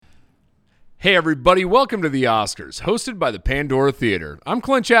Hey everybody, welcome to the Oscars, hosted by the Pandora Theater. I'm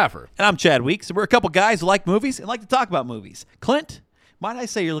Clint Schaffer. And I'm Chad Weeks, and we're a couple guys who like movies and like to talk about movies. Clint, might I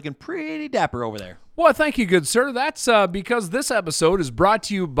say you're looking pretty dapper over there. Well, thank you, good sir. That's because this episode is brought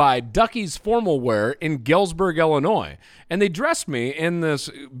to you by Ducky's Formal Wear in Galesburg, Illinois. And they dressed me in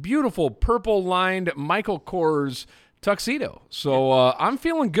this beautiful purple-lined Michael Kors tuxedo. So I'm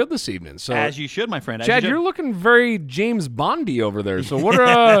feeling good this evening. So As you should, my friend. Chad, you're looking very James Bondy over there. So what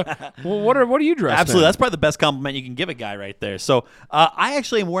are you dressed Absolutely. in? That's probably the best compliment you can give a guy right there. So I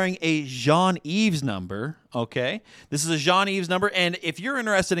actually am wearing a Jean-Yves number. Okay, this is a Jean-Yves number, and if you're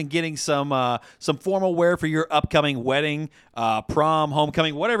interested in getting some formal wear for your upcoming wedding, prom,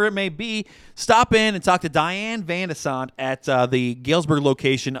 homecoming, whatever it may be, stop in and talk to Diane Vandesant at the Galesburg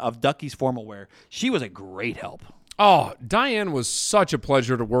location of Ducky's Formal Wear. She was a great help. Oh, Diane was such a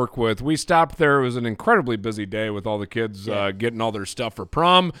pleasure to work with. We stopped there. It was an incredibly busy day with all the kids getting all their stuff for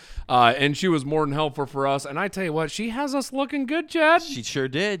prom, and she was more than helpful for us. And I tell you what, she has us looking good, Chad. She sure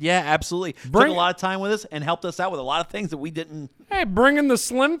did. Yeah, absolutely. Took a lot of time with us and helped us out with a lot of things that we didn't. Hey, bringing the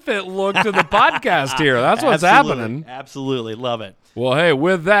slim fit look to the podcast here. That's what's happening. Absolutely. Love it. Well, hey,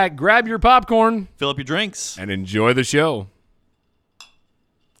 with that, grab your popcorn. Fill up your drinks. And enjoy the show.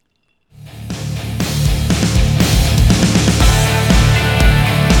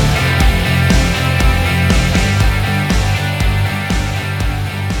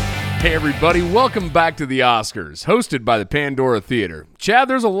 Hey everybody, welcome back to the Oscars, hosted by the Pandora Theater. Chad,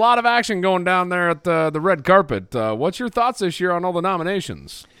 there's a lot of action going down there at the red carpet. What's your thoughts this year on all the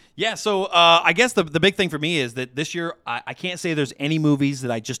nominations? Yeah, so I guess the big thing for me is that this year I can't say there's any movies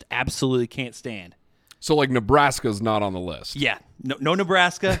that I just absolutely can't stand. So like Nebraska's not on the list. Yeah, no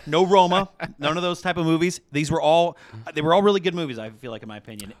Nebraska, no Roma, none of those type of movies. They were all really good movies, I feel like, in my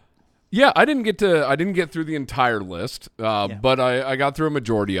opinion. Yeah, I didn't get through the entire list, but I got through a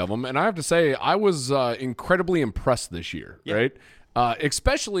majority of them, and I have to say I was incredibly impressed this year, right?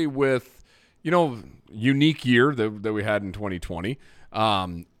 Especially with unique year that we had in 2020.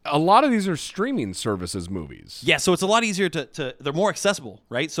 A lot of these are streaming services movies. Yeah, so it's a lot easier to they're more accessible,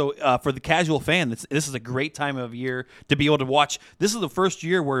 right? So for the casual fan, this is a great time of year to be able to watch. This is the first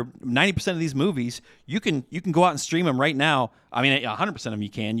year where 90% of these movies you can go out and stream them right now. I mean, 100% of them you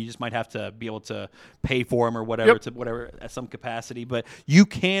can. You just might have to be able to pay for them or whatever whatever at some capacity. But you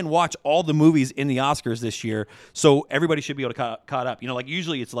can watch all the movies in the Oscars this year, so everybody should be able to caught up. Like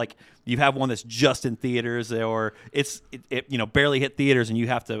usually it's like you have one that's just in theaters or it barely hit theaters and you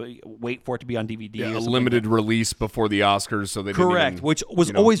have to wait for it to be on DVD. Yeah, a limited release before the Oscars, so they correct, didn't even, which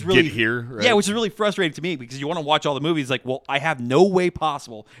was always really get here. Right? Yeah, which is really frustrating to me because you want to watch all the movies. Like, well, I have no way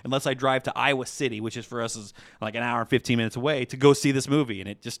possible unless I drive to Iowa City, which is for us is like an hour and 15 minutes away, to go see this movie, and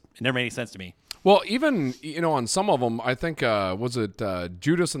it never made any sense to me. Well, even on some of them, I think was it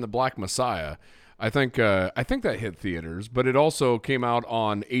Judas and the Black Messiah. I think that hit theaters, but it also came out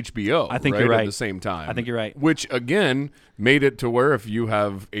on HBO. I think you're right. At the same time. I think you're right. Which again made it to where if you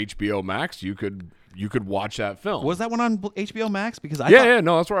have HBO Max, you could watch that film. Was that one on HBO Max? Because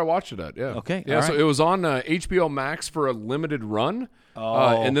no, that's where I watched it at. Yeah. Okay. Yeah. So it was on HBO Max for a limited run.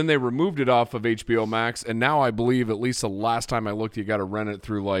 Oh. And then they removed it off of HBO Max, and now I believe, at least the last time I looked, you got to rent it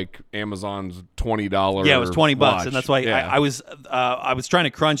through like Amazon's $20. Yeah, it was $20, and that's why yeah. I was trying to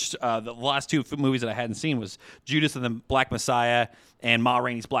crunch the last two movies that I hadn't seen was Judas and the Black Messiah and Ma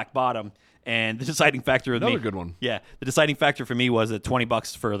Rainey's Black Bottom. And the deciding factor of another good one. Yeah, the deciding factor for me was at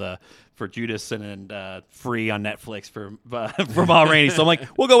 $20 for Judas and free on Netflix for Ma Rainey. So I'm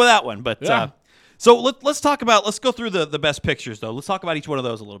like, we'll go with that one. But yeah. So let's go through the best pictures, though. Let's talk about each one of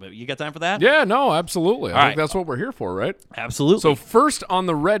those a little bit. You got time for that? Yeah, no, absolutely. I All think that's what we're here for, right? Absolutely. So first on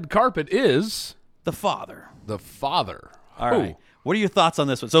the red carpet is The Father. The Father. All right. What are your thoughts on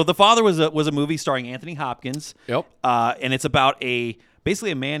this one? So The Father was a movie starring Anthony Hopkins. Yep. And it's about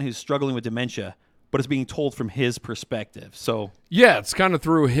basically a man who's struggling with dementia, but it's being told from his perspective. So yeah, it's kind of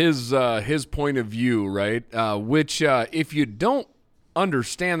through his point of view, right? Which if you don't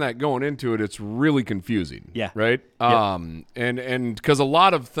understand that going into it, it's really confusing. Yeah. Right. Yep. And because a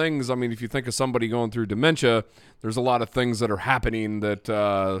lot of things, I mean, if you think of somebody going through dementia, there's a lot of things that are happening that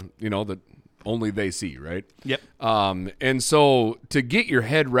that only they see, right? Yep. And so to get your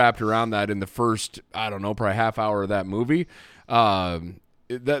head wrapped around that in the first, I don't know, probably half hour of that movie,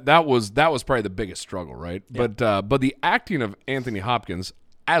 that was probably the biggest struggle, right? Yep. But the acting of Anthony Hopkins,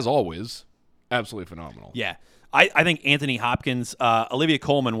 as always, absolutely phenomenal. Yeah. I think Anthony Hopkins, Olivia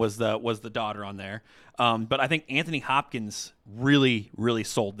Colman was the daughter on there, but I think Anthony Hopkins really, really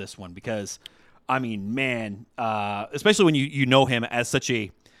sold this one because, I mean, man, especially when you know him as such a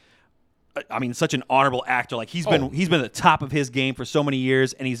I mean, such an honorable actor. Like he's been at the top of his game for so many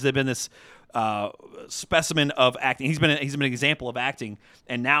years, and he's been this specimen of acting. He's been an example of acting,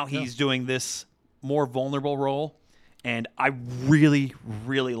 and now he's doing this more vulnerable role. And I really,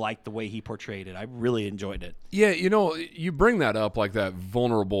 really liked the way he portrayed it. I really enjoyed it. Yeah, you bring that up, like that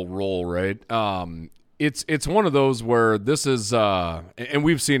vulnerable role, right? It's one of those where this is, and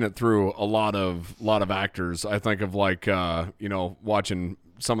we've seen it through a lot of actors. I think of like, watching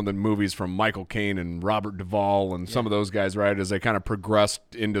some of the movies from Michael Caine and Robert Duvall and some of those guys, right, as they kind of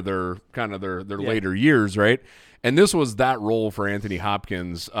progressed into their later years, right? And this was that role for Anthony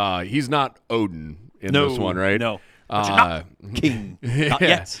Hopkins. He's not Odin in this one, right? No. King. Not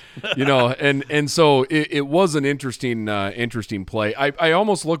yet. And so it was an interesting play. I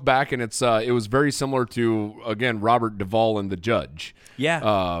almost look back and it was very similar to, again, Robert Duvall and The Judge.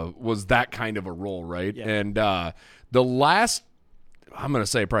 Yeah. Was that kind of a role, right? Yeah. And the last, I'm going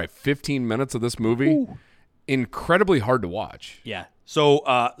to say probably 15 minutes of this movie, incredibly hard to watch. Yeah. So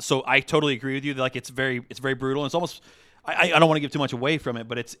I totally agree with you. Like it's very brutal. It's almost, I don't want to give too much away from it,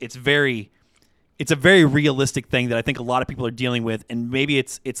 but it's a very realistic thing that I think a lot of people are dealing with, and maybe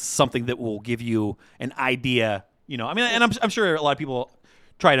it's something that will give you an idea. I mean, and I'm sure a lot of people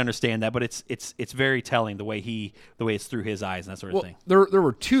try to understand that, but it's very telling the way it's through his eyes and that sort of thing. There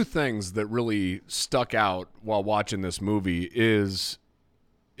were two things that really stuck out while watching this movie is,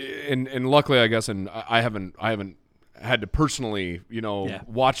 and luckily I guess, and I haven't had to personally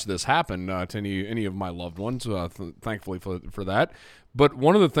watch this happen to any of my loved ones. Thankfully for that. But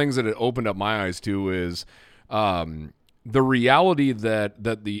one of the things that it opened up my eyes to is the reality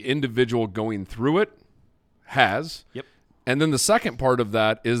that the individual going through it has. Yep. And then the second part of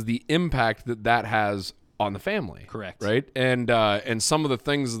that is the impact that has on the family. Correct. Right? And some of the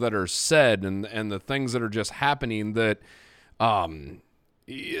things that are said and the things that are just happening that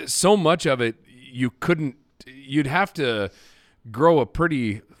so much of it you'd have to grow a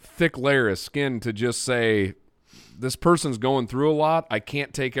pretty thick layer of skin to just say, this person's going through a lot. I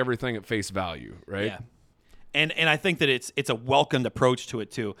can't take everything at face value, right? Yeah. And I think that it's a welcomed approach to it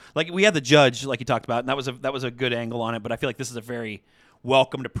too. Like we had The Judge, like you talked about, and that was a good angle on it. But I feel like this is a very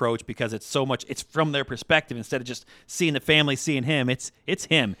welcomed approach because it's so much. It's from their perspective instead of just seeing the family, seeing him. It's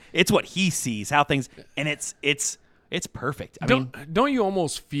him. It's what he sees, how things, and it's perfect. Don't you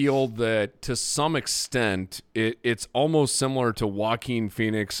almost feel that to some extent it's almost similar to Joaquin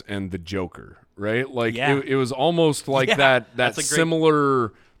Phoenix and the Joker? Right? Like it was almost like that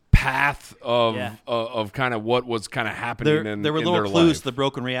similar path of kind of what was kind of happening there were in little their clues life. to the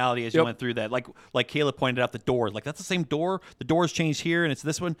broken reality as you went through that. Like Caleb pointed out the door. Like that's the same door. The door's changed here and it's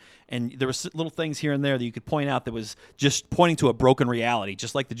this one. And there were little things here and there that you could point out that was just pointing to a broken reality,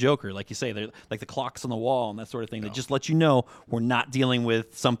 just like the Joker, like you say, like the clocks on the wall and that sort of thing that just let you know we're not dealing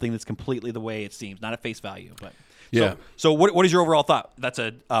with something that's completely the way it seems, not at face value. But So what is your overall thought? That's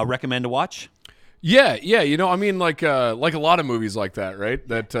a recommend to watch? Yeah. I mean, like a lot of movies like that, right?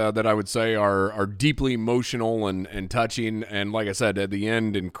 That I would say are deeply emotional and touching, and like I said, at the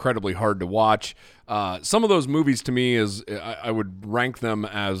end, incredibly hard to watch. Some of those movies to me I would rank them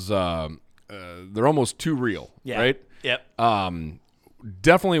as they're almost too real, right? Yep.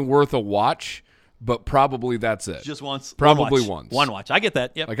 Definitely worth a watch, but probably that's it. Just once. Probably once. One watch. I get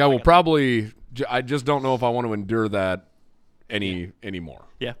that. Yep. Like I will probably. I just don't know if I want to endure that anymore.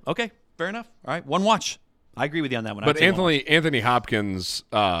 Yeah. Okay. Fair enough. All right, one watch. I agree with you on that one. But Anthony Hopkins,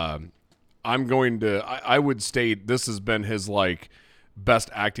 I would state this has been his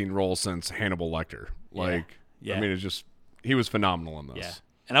best acting role since Hannibal Lecter. I mean, it's just he was phenomenal in this. Yeah,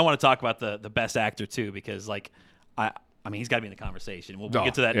 and I want to talk about the best actor too because I mean he's got to be in the conversation. We'll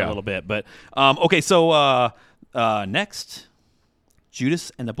get to that in a little bit. But okay, so next,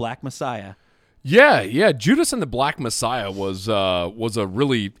 Judas and the Black Messiah. Yeah. Judas and the Black Messiah was a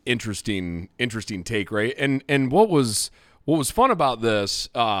really interesting take, right? And what was fun about this?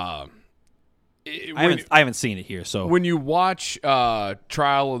 I haven't seen it here, so when you watch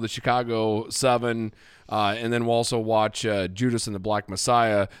Trial of the Chicago 7, and then we'll also watch Judas and the Black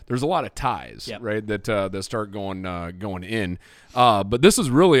Messiah, there's a lot of ties, right? That start going in. But this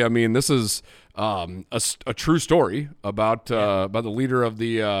is really, I mean, this is. A true story about the leader of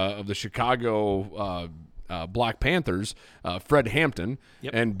the Chicago Black Panthers, Fred Hampton,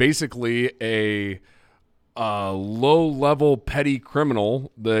 and basically a low-level petty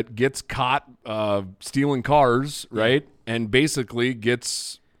criminal that gets caught stealing cars, right? And basically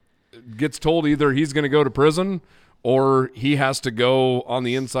gets told either he's going to go to prison or he has to go on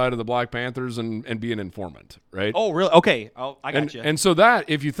the inside of the Black Panthers and be an informant, right? Oh, really? Okay, I got you. And so that,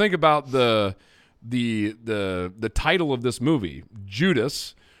 if you think about the title of this movie,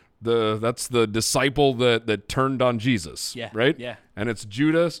 Judas, That's the disciple that turned on Jesus. Yeah. Right. Yeah. And it's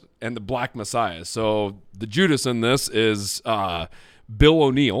Judas and the Black Messiah. So the Judas in this is Bill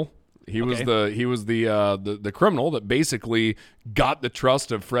O'Neill. He was the criminal that basically got the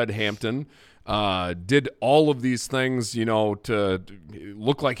trust of Fred Hampton. Did all of these things, to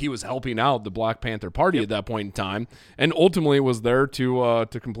look like he was helping out the Black Panther Party at that point in time, and ultimately was there to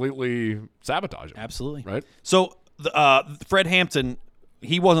completely sabotage him. Absolutely. Right. So Fred Hampton,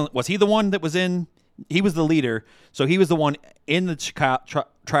 was he the one that was in? He was the leader, so he was the one in the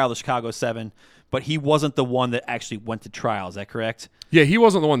trial of the Chicago 7, but he wasn't the one that actually went to trial. Is that correct? Yeah, he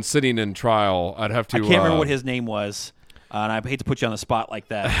wasn't the one sitting in trial. I'd have to. I can't remember what his name was. And I hate to put you on the spot like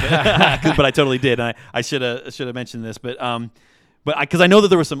that, but I totally did. And I should have mentioned this, but because I know that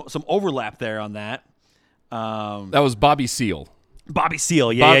there was some overlap there on that. That was Bobby Seale. Bobby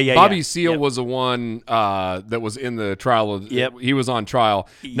Seale, yeah. Bobby Seale was the one that was in the trial. He was on trial.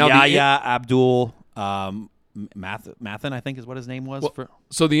 Now, Abdul Mathen, I think is what his name was.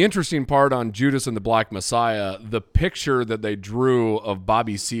 So the interesting part on Judas and the Black Messiah, the picture that they drew of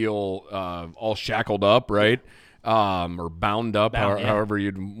Bobby Seale all shackled up, right? Or bound up, however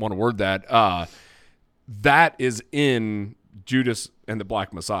you'd want to word that. That is in Judas and the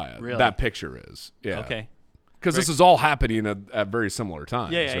Black Messiah. Really? That picture is. Yeah. Okay. Because this is all happening at very similar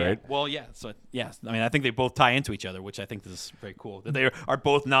times, right? Yeah. Well, yeah. So, yes. I mean, I think they both tie into each other, which I think is very cool. That they are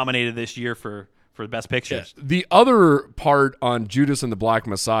both nominated this year for Best Pictures. Yeah. The other part on Judas and the Black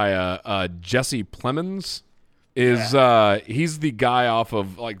Messiah, Jesse Plemons is he's the guy off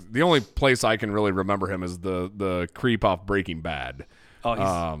of, like, the only place I can really remember him is the creep off Breaking Bad.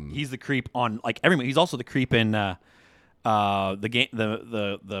 Oh, he's the creep on like every movie. He's also the creep in the game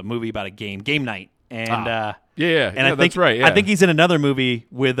the movie about a game night. And I think, that's right. Yeah. I think he's in another movie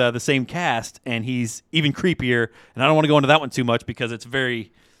with the same cast, and he's even creepier. And I don't want to go into that one too much because it's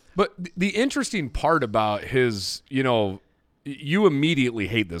very. But the interesting part about his, you immediately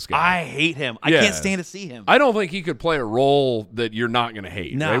hate this guy. I hate him. I can't stand to see him. I don't think he could play a role that you're not going to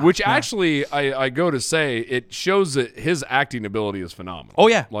hate. No, right? Which actually, I go to say, it shows that his acting ability is phenomenal. Oh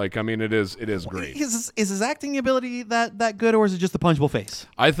yeah, like I mean, it is great. Is his acting ability that good, or is it just the punchable face?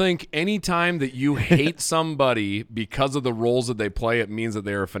 I think any time that you hate somebody because of the roles that they play, it means that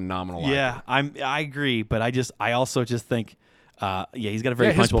they're a phenomenal actor. Yeah, I agree, but I also just think. He's got a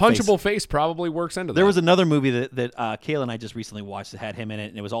very his punchable face probably works into that. There was another movie that Kayla and I just recently watched that had him in it,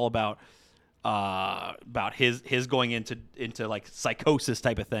 and it was all about his going into like psychosis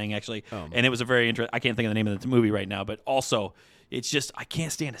type of thing, actually. And it was a very interesting. I can't think of the name of the movie right now, but also it's just I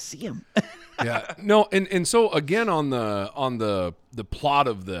can't stand to see him. Yeah, no, and so again on the plot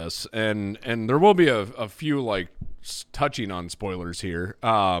of this, and there will be a few like touching on spoilers here,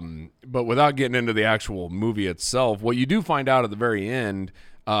 but without getting into the actual movie itself, what you do find out at the very end,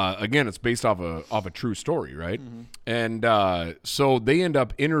 again, it's based off a true story, right? Mm-hmm. And so they end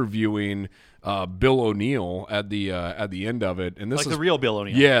up interviewing Bill O'Neill at the end of it, and this is the real Bill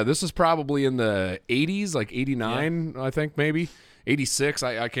O'Neill. Yeah, this is probably in the 80s, like 89, I think maybe. 86,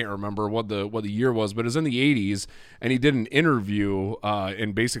 I can't remember what the year was, but it was in the 80s, and he did an interview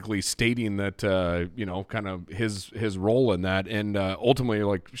and basically stating that kind of his role in that, and ultimately,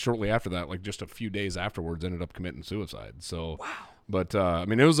 like shortly after that, like just a few days afterwards, ended up committing suicide. So wow. But I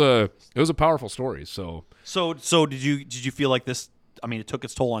mean, it was a powerful story. So did you feel like this? I mean, it took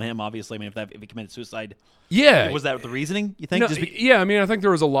its toll on him, obviously. I mean, if he committed suicide, was that the reasoning? You think? No, I mean, I think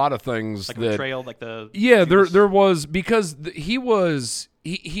there was a lot of things like that betrayal, like the there was because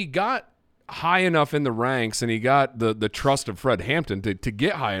he got high enough in the ranks, and he got the trust of Fred Hampton to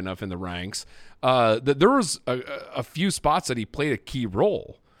get high enough in the ranks that there was a few spots that he played a key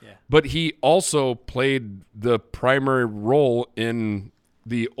role. Yeah. But he also played the primary role in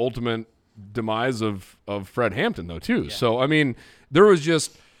the ultimate demise of Fred Hampton, though, too. Yeah. So, I mean, there was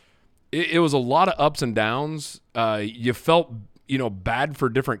just it was a lot of ups and downs. You felt, bad for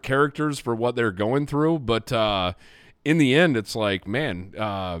different characters for what they're going through. But in the end, it's like,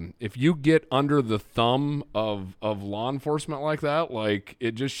 man, if you get under the thumb of law enforcement like that, like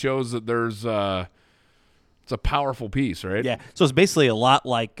it just shows that there's it's a powerful piece, right? Yeah. So it's basically a lot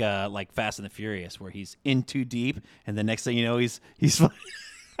like Fast and the Furious, where he's in too deep, and the next thing you know, he's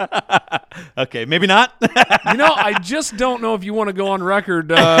okay, maybe not. I just don't know if you want to go on record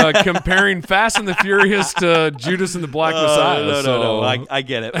comparing Fast and the Furious to Judas and the Black Messiah. No. I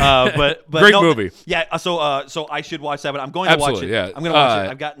get it. But great movie. Yeah. So I should watch that, but I'm going to watch it. Yeah. I'm going to watch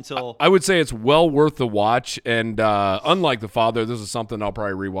it. I've got until. I would say it's well worth the watch, and unlike The Father, this is something I'll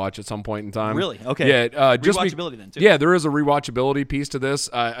probably rewatch at some point in time. Really? Okay. Yeah. Rewatchability then too. Yeah, there is a rewatchability piece to this.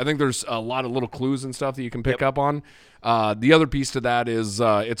 I think there's a lot of little clues and stuff that you can pick up on. The other piece to that is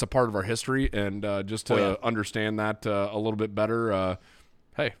it's a part of our history, and just to understand that a little bit better,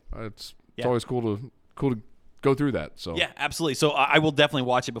 hey, it's always cool to go through that. So yeah, absolutely. So I will definitely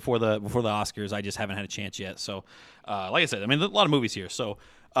watch it before the Oscars. I just haven't had a chance yet. So like I said, I mean, a lot of movies here. So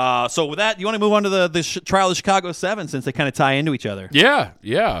with that, you want to move on to the trial of Chicago 7 since they kind of tie into each other. Yeah.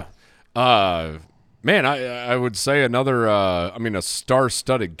 Man, I would say another, a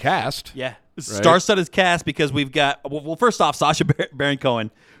star-studded cast. Yeah, right? Star-studded cast because we've got, well, first off, Sacha Baron Cohen,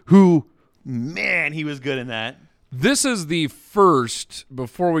 who, man, he was good in that. This is the first,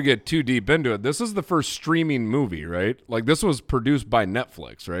 before we get too deep into it, this is the first streaming movie, right? Like, this was produced by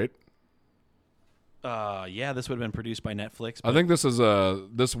Netflix, right? Yeah, this would have been produced by Netflix. I think this was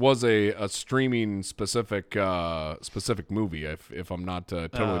a streaming specific movie. If I'm not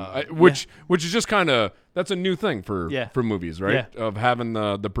totally, which is just kind of, that's a new thing for movies, right? Yeah. Of having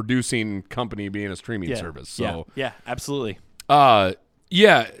the producing company being a streaming service. So yeah, absolutely.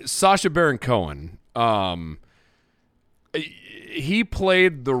 Sacha Baron Cohen. He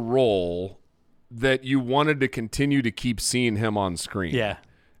played the role that you wanted to continue to keep seeing him on screen. Yeah.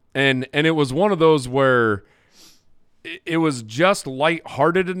 And it was one of those where it was just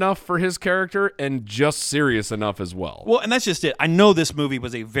lighthearted enough for his character and just serious enough as well. Well, and that's just it. I know this movie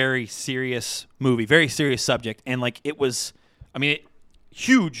was a very serious movie, very serious subject, and like it was,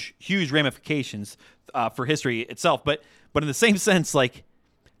 huge ramifications for history itself. But in the same sense, like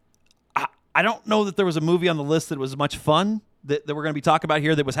I don't know that there was a movie on the list that was much fun that we're going to be talking about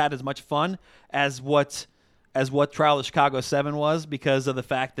here that had as much fun as what Trial of Chicago 7 was, because of the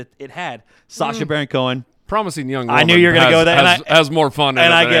fact that it had Sacha Baron Cohen. Promising Young Woman. I knew you were going to go there. Has more fun than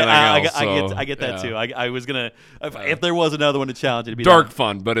anything else. I get that too. I was going to, if there was another one to challenge, it'd be dark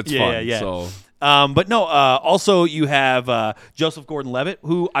fun, but it's fun. Yeah. So. But no, also you have Joseph Gordon-Levitt,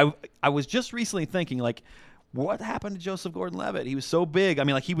 who I was just recently thinking, like, what happened to Joseph Gordon-Levitt? He was so big. I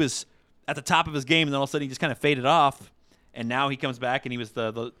mean, like, he was at the top of his game, and then all of a sudden he just kind of faded off, and now he comes back, and he was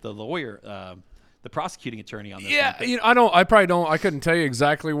the lawyer, the prosecuting attorney on this. Yeah, I couldn't tell you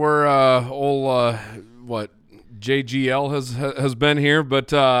exactly where JGL has been here,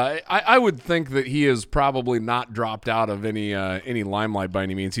 but I would think that he has probably not dropped out of any limelight by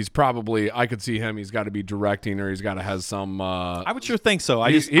any means. He's probably, I could see him. He's got to be directing, or he's got to have some. I would sure think so.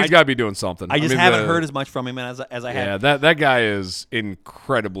 He's got to be doing something. I haven't heard as much from him as I have. Yeah, that guy is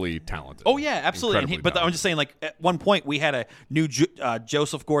incredibly talented. Oh yeah, absolutely. But I'm just saying, like, at one point we had a new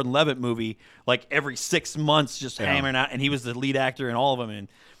Joseph Gordon-Levitt movie, like every 6 months, just hammering out, and he was the lead actor in all of them. And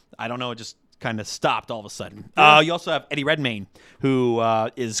I don't know, it just kind of stopped all of a sudden. You also have Eddie Redmayne, who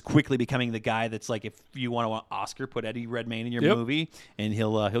is quickly becoming the guy that's like, if you want an Oscar, put Eddie Redmayne in your movie, and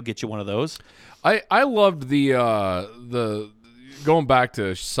he'll get you one of those. I loved the going back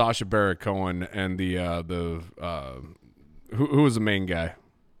to Sacha Baron Cohen and who was the main guy,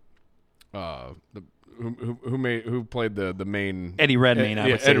 who played the main Eddie Redmayne.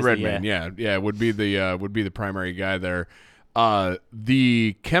 Eddie Redmayne. Yeah, would be the primary guy there.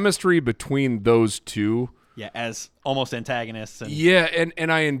 The chemistry between those two, as almost antagonists,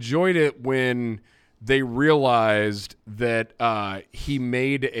 and I enjoyed it when they realized that he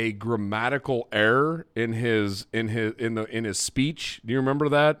made a grammatical error in his speech. Do you remember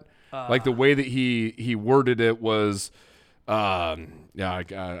that? Like the way that he worded it was, I'm not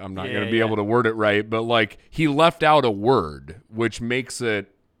going to be able to word it right, but like he left out a word, which makes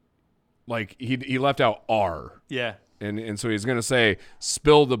it like he left out R. Yeah. And so he's going to say,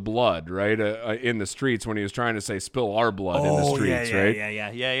 spill the blood, right, in the streets, when he was trying to say, spill our blood in the streets, right?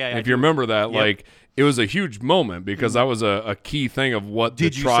 Yeah. If you remember that, like, it was a huge moment because that was a key thing of what the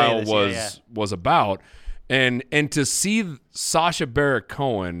trial was about. And to see Sacha Baron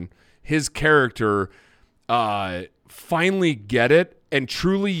Cohen, his character, finally get it, and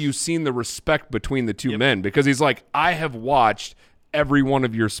truly you've seen the respect between the two men, because he's like, I have watched every one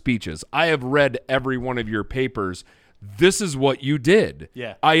of your speeches. I have read every one of your papers. This is what you did.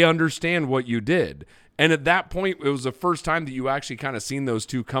 Yeah. I understand what you did. And at that point, it was the first time that you actually kind of seen those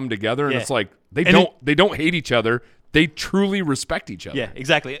two come together. And it's like, they don't hate each other. They truly respect each other. Yeah,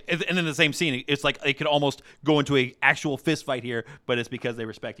 exactly. And in the same scene, it's like they could almost go into a actual fist fight here, but it's because they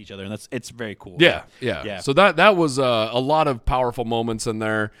respect each other. And it's very cool. Yeah. So that was a lot of powerful moments in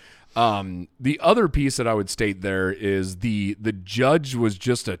there. The other piece that I would state there is the judge was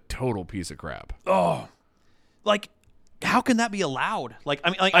just a total piece of crap. Oh, like, how can that be allowed? Like,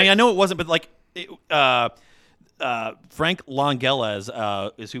 I know it wasn't, but like, Frank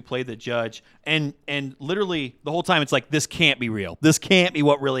Langella is who played the judge, and literally the whole time it's like, this can't be real. This can't be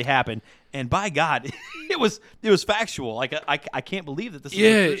what really happened. And by God, it was factual. Like, I can't believe that this is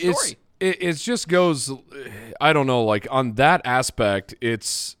a true story. it just goes. I don't know. Like on that aspect, it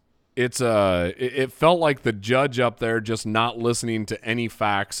felt like the judge up there just not listening to any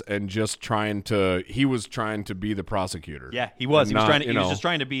facts and just he was trying to be the prosecutor. Yeah, he was. He was just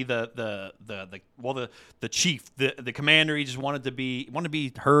trying to be the chief, the commander. He just wanted to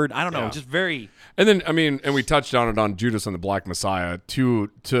be heard. I don't know, just very. And then and we touched on it on Judas and the Black Messiah to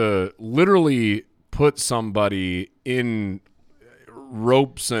literally put somebody in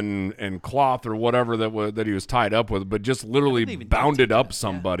ropes and cloth or whatever that he was tied up with, but just literally bounded up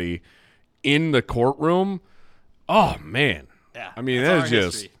somebody in the courtroom. Oh man. Yeah. I mean, that's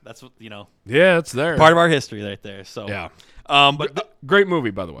just history. That's what, Yeah, it's there. Part of our history right there. So yeah. But great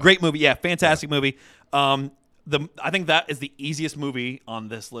movie, by the way. Great movie. Yeah, fantastic movie. I think that is the easiest movie on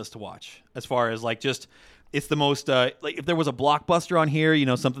this list to watch as far as it's the most like if there was a blockbuster on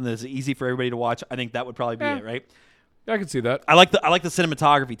here, something that's easy for everybody to watch, I think that would probably be it, right? Yeah, I can see that. I like the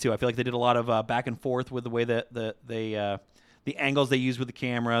cinematography too. I feel like they did a lot of back and forth with the way that the angles they used with the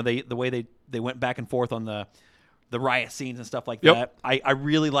camera, the way they went back and forth on the riot scenes and stuff like that. I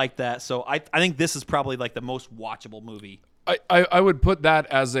really like that. So I think this is probably like the most watchable movie. I would put that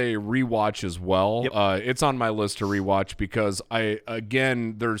as a rewatch as well. Yep. It's on my list to rewatch because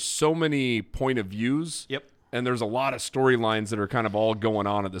there's so many point of views. Yep. And there's a lot of storylines that are kind of all going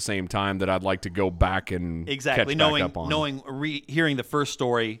on at the same time that I'd like to go back and catch back up on. Hearing the first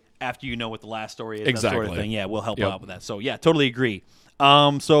story after you know what the last story is, exactly. that sort of thing. Yeah, will help out with that. So yeah, totally agree.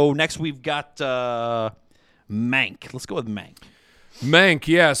 So next we've got Mank. Let's go with Mank. Mank,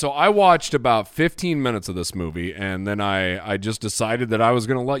 yeah. So I watched about 15 minutes of this movie, and then I just decided that I was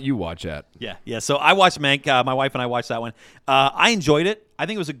going to let you watch that. Yeah. So I watched Mank. My wife and I watched that one. I enjoyed it. I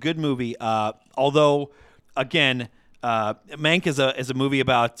think it was a good movie. Although, again, Mank is a movie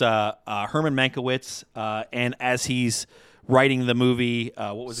about Herman Mankiewicz, and as he's writing the movie,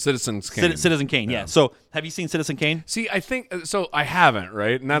 what was it? Citizen Kane. Citizen Kane. Yeah. So have you seen Citizen Kane? See, I think so. I haven't,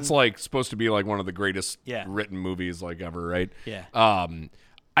 right? And that's supposed to be like one of the greatest written movies ever, right? Yeah.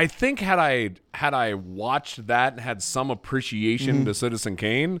 I think had I watched that and had some appreciation to Citizen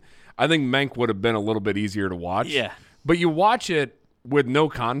Kane, I think Mank would have been a little bit easier to watch. Yeah. But you watch it with no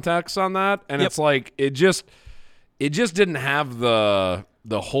context on that, and it's like it just didn't have the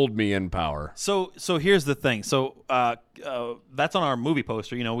hold me in power. So here's the thing. So that's on our movie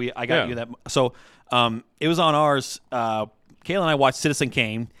poster. I got you that. So it was on ours. Kayla and I watched Citizen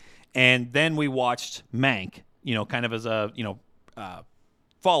Kane, and then we watched Mank. Kind of as a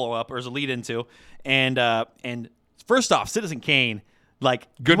follow up or as a lead into. And first off, Citizen Kane.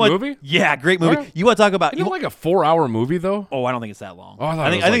 Good movie? Yeah, great movie. Right. You want to talk about like a 4-hour movie though? Oh, I don't think it's that long. Oh, I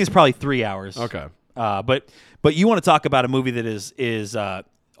think it's probably 3 hours. Okay. But you want to talk about a movie that is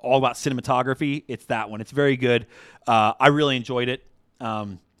all about cinematography? It's that one. It's very good. I really enjoyed it.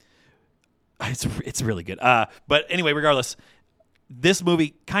 It's really good. But anyway, regardless, this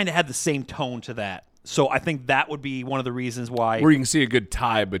movie kind of had the same tone to that. So I think that would be one of the reasons why. Where you can see a good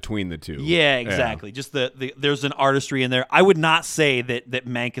tie between the two. Yeah, exactly. Yeah. Just there's an artistry in there. I would not say that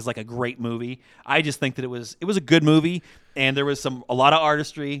Mank is like a great movie. I just think that it was a good movie, and there was a lot of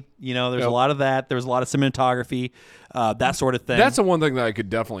artistry. There's a lot of that. There was a lot of cinematography, that sort of thing. That's the one thing that I could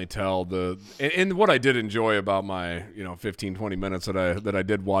definitely tell. And what I did enjoy about my 15, 20 minutes that I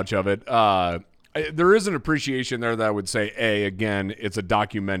did watch of it. There is an appreciation there that I would say, again, it's a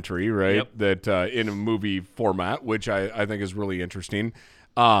documentary, right? Yep. That in a movie format, which I think is really interesting.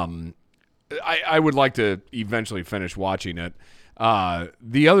 I would like to eventually finish watching it.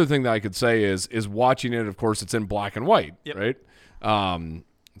 The other thing that I could say is watching it, of course, it's in black and white, right?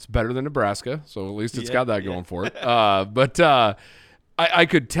 It's better than Nebraska, so at least it's got that going for it. But I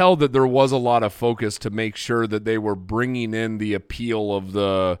could tell that there was a lot of focus to make sure that they were bringing in the appeal of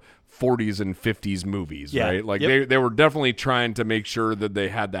the 40s and 50s movies, right? They were definitely trying to make sure that they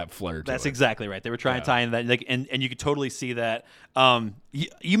had that flair to That's it. exactly right. They were trying to tie in that, and you could totally see that.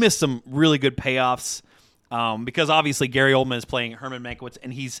 You missed some really good payoffs because obviously Gary Oldman is playing Herman Mankiewicz,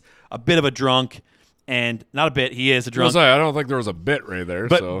 and he's a bit of a drunk, and not a bit, he is a drunk. I don't think there was a bit right there.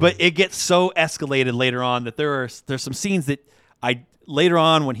 But it gets so escalated later on that there's some scenes that later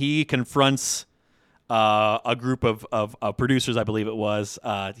on when he confronts a group of producers, I believe it was.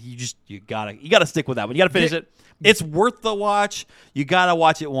 You gotta stick with that one. You gotta finish it. It's worth the watch. You gotta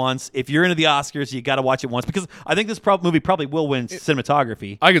watch it once. If you're into the Oscars, you gotta watch it once because I think this movie probably will win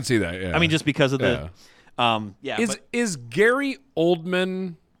cinematography. I can see that. Yeah. I mean, just because of the. Is Gary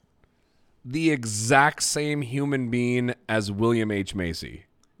Oldman the exact same human being as William H. Macy?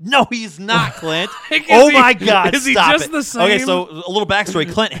 No, he's not, Clint. Oh my God! Is he stop just it. the same? Okay, so a little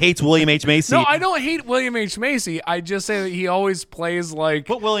backstory. Clint hates William H. Macy. No, I don't hate William H. Macy. I just say that he always plays like.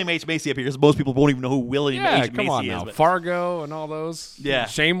 Put William H. Macy up here because most people won't even know who William Yeah, H. come Macy on is. now. But Fargo and all those. Yeah.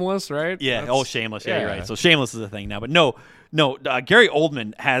 Shameless, right? yeah. That's- Shameless. Yeah, you're right. So Shameless is a thing now. But no. Gary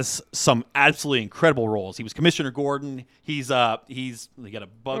Oldman has some absolutely incredible roles. He was Commissioner Gordon. He's you got a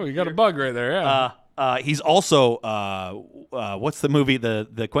bug. Oh, you got a here. bug right there. Yeah. He's also what's the movie,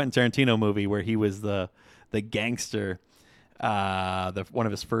 the Quentin Tarantino movie where he was the gangster, one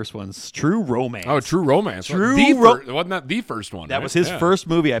of his first ones, True Romance. Oh, True Romance. Wasn't that the first one? That right? was his Yeah. first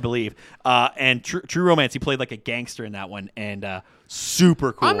movie, I believe. And True Romance, he played like a gangster in that one, and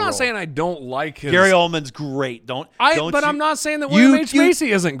super cool. I'm not role. saying I don't like his. Gary Oldman's great. I'm not saying that William H.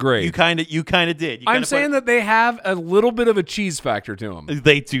 Macy isn't great. You kind of did. I'm saying that they have a little bit of a cheese factor to them.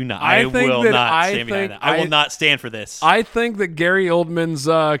 they do not. I will not stand behind that. I will not stand for this. I think that Gary Oldman's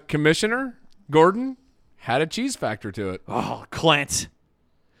commissioner, Gordon, had a cheese factor to it. Oh, Clint.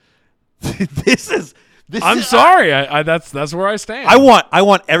 This I'm is, sorry. That's where I stand. I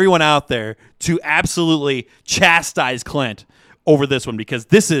want everyone out there to absolutely chastise Clint over this one because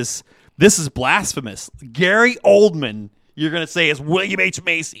this is blasphemous. Gary Oldman, you're gonna say is William H.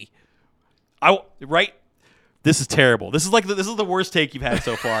 Macy. Right? This is terrible. This is the worst take you've had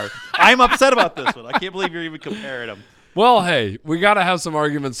so far. I'm upset about this one. I can't believe you're even comparing them. Well, hey, we got to have some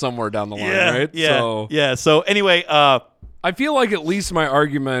arguments somewhere down the line, right? Yeah. So anyway, I feel like at least my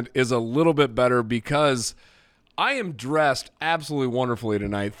argument is a little bit better because I am dressed absolutely wonderfully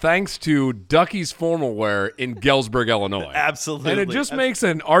tonight thanks to Ducky's Formal Wear in Galesburg, Illinois. Absolutely. And it just makes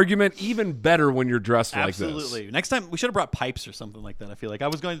an argument even better when you're dressed like this. Absolutely. Next time, we should have brought pipes or something like that, I feel like. I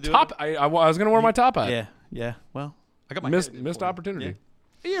was going to do Top. it. I was going to wear my top hat. Yeah. Well, I got my Missed opportunity. Yeah.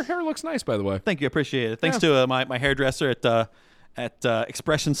 Hey, your hair looks nice, by the way. Thank you. I appreciate it. Thanks to my hairdresser at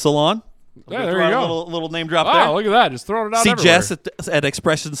Expression Salon. Yeah, there you go. A little name drop Wow, there. look at that. Just throwing it out See everywhere. Jess at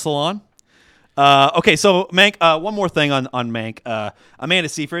Expression Salon. Okay, so Mank, one more thing on Mank. Amanda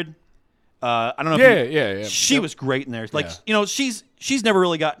Seyfried. I don't know if Yeah. She was great in there. Like, she's never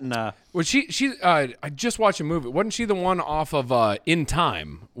really gotten Well, I just watched a movie. Wasn't she the one off of In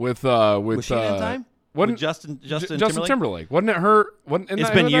Time with Was she in Time? Wasn't With Justin Timberlake? Wasn't it her? It's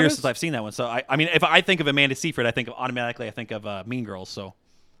been years since I've seen that one. So I mean, if I think of Amanda Seyfried, I think of Mean Girls. So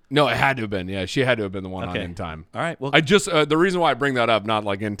no, it had to have been. Yeah, she had to have been the one on Okay. In Time. all right, well, I just the reason why I bring that up, not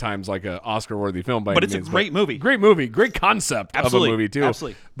like In Time's like an Oscar-worthy film, by but any it's a means, great movie. great movie, great concept Absolutely. of a movie too.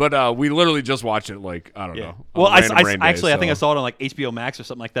 Absolutely. But we literally just watched it like I don't know. Well, on a random rain day, I think I so saw it on like HBO Max or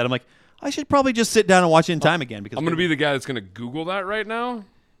something like that. I'm like, I should probably just sit down and watch it in time again because I'm gonna be the guy that's gonna Google that right now.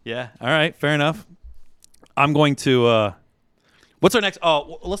 Yeah. All right. Fair enough. I'm going to. What's our next?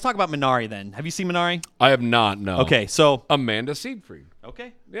 Oh, let's talk about Minari then. Have you seen Minari? I have not. No. Okay. So. Amanda Seyfried.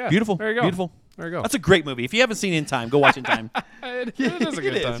 Okay. Yeah. Beautiful. There you go. Beautiful. There you go. That's a great movie. If you haven't seen In Time, go watch In Time. It is a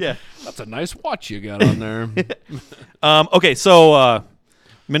good It time. is, yeah. That's a nice watch you got on there. Okay. So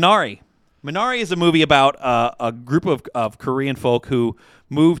Minari. Minari is a movie about a group of Korean folk who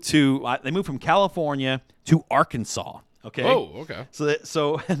moved from California to Arkansas. Okay. Oh, okay.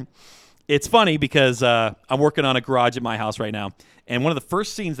 So it's funny because I'm working on a garage at my house right now, and one of the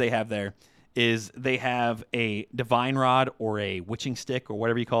first scenes they have there is they have a divine rod or a witching stick or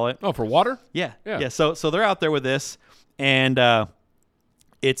whatever you call it. Oh, for water? Yeah. Yeah. So they're out there with this, and they're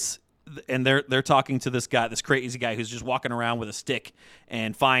talking to this crazy guy who's just walking around with a stick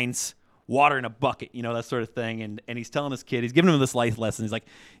and finds water in a bucket, that sort of thing. And he's telling this kid, he's giving him this life lesson. He's like,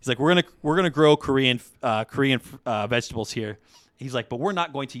 we're gonna grow Korean vegetables here. He's like, but we're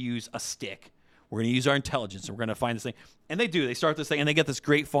not going to use a stick. We're going to use our intelligence, and we're going to find this thing. And they do. They start this thing, and they get this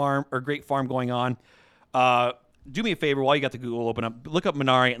great farm going on. Do me a favor while you got the Google open up, look up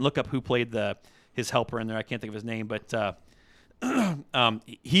Minari and look up who played his helper in there. I can't think of his name, but the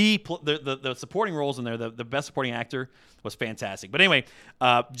supporting roles in there. The best supporting actor was fantastic. But anyway,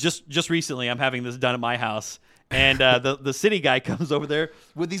 just recently, I'm having this done at my house. And the city guy comes over there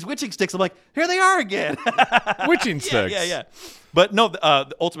with these witching sticks. I'm like, here they are again. Witching sticks. Yeah. But no,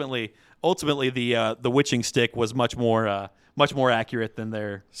 ultimately, the witching stick was much more accurate than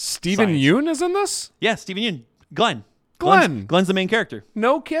their Steven science. Yeun is in this? Yeah, Steven Yeun. Glenn. Glenn. Glenn's the main character.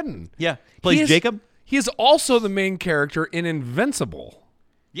 No kidding. Yeah, plays Jacob. He is also the main character in Invincible.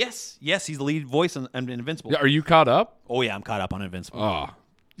 Yes, he's the lead voice in Invincible. Yeah, are you caught up? Oh yeah, I'm caught up on Invincible. Oh.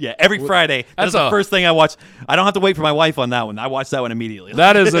 Yeah, every Friday. That's the first thing I watch. I don't have to wait for my wife on that one. I watch that one immediately.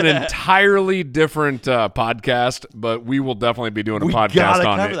 That is an entirely different podcast, but we will definitely be doing a podcast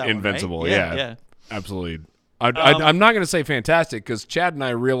on Invincible. Right? Yeah, absolutely. I'm not going to say fantastic because Chad and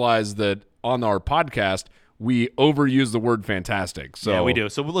I realized that on our podcast, we overuse the word fantastic. So yeah, we do.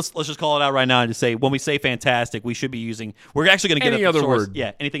 So let's just call it out right now and just say when we say fantastic, we should be using. We're actually going to get any a other source. word.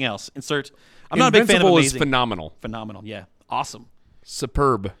 Yeah, anything else? Insert. I'm not a big fan of Invincible amazing. is phenomenal. Phenomenal. Yeah, awesome.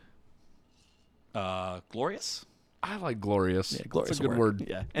 Superb. Glorious. I like glorious. Yeah, glorious. That's a good word.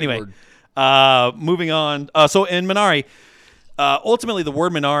 Yeah. Good Anyway, word. moving on. So in Minari, ultimately the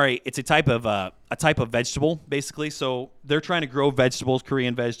word Minari, it's a type of vegetable, basically. So they're trying to grow vegetables,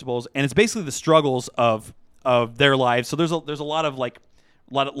 Korean vegetables, and it's basically the struggles of their lives. So there's a lot of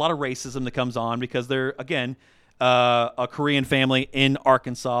lot of racism that comes on because they're again a Korean family in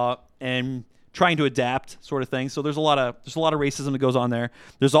Arkansas and trying to adapt, sort of thing. So there's a lot of racism that goes on there.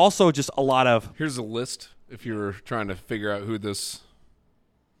 There's also just a lot of. Here's a list if you were trying to figure out who this.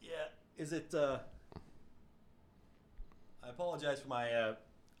 Yeah, is it? I apologize for my.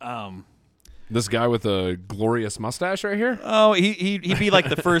 This guy with a glorious mustache right here? Oh, he'd be like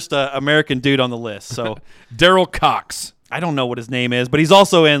the first American dude on the list. So Daryl Cox. I don't know what his name is, but he's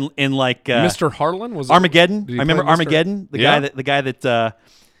also in like Mr. Harlan was Armageddon. Did he I remember play Mr. Armageddon, the guy that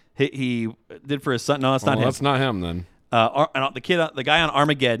he did for his son. No, that's not him. That's not him then. The guy on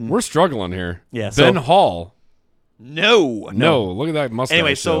Armageddon. We're struggling here. Yeah, Ben so- Hall. No, Look at that mustache.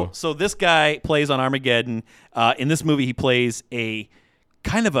 Anyway, though. so this guy plays on Armageddon. In this movie, he plays a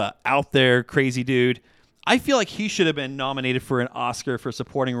kind of a out there crazy dude. I feel like he should have been nominated for an Oscar for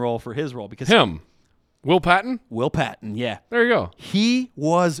supporting role for his role because Will Patton? Will Patton, yeah. There you go. He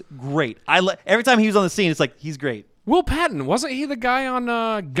was great. Every time he was on the scene, it's like he's great. Will Patton, wasn't he the guy on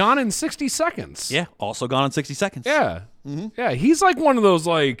Gone in 60 Seconds? Yeah, also Gone in 60 Seconds. Yeah. Mm-hmm. Yeah, he's like one of those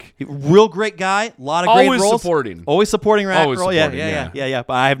like real great guy, a lot of great always roles. supporting. Always supporting rat Always role. supporting, Yeah.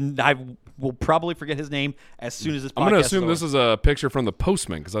 But I will probably forget his name as soon as this podcast I'm going to assume is this is a picture from The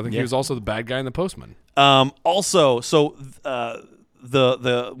Postman because I think he was also the bad guy in The Postman. Also, so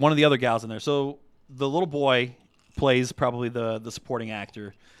the one of the other gals in there. So the little boy plays probably the supporting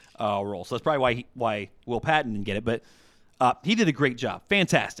actor role. So that's probably why Will Patton didn't get it. But he did a great job,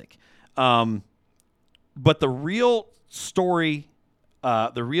 fantastic. But the real story,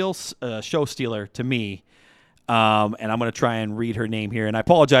 the real show stealer to me, and I'm going to try and read her name here, and I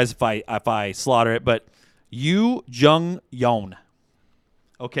apologize if I slaughter it, but Yoo Jung-yeon.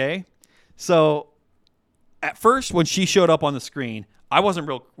 Okay, so at first when she showed up on the screen, I wasn't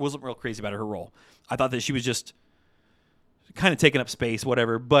real crazy about her role. I thought that she was just kind of taking up space,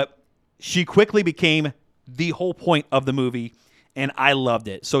 whatever. But she quickly became the whole point of the movie, and I loved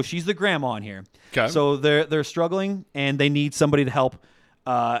it. So she's the grandma in here. Okay. So they're struggling, and they need somebody to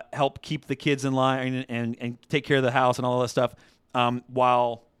help keep the kids in line and take care of the house and all that stuff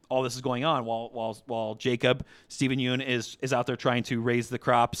while all this is going on. While Jacob, Steven Yeun, is out there trying to raise the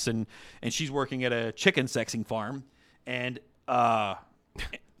crops, and she's working at a chicken sexing farm, and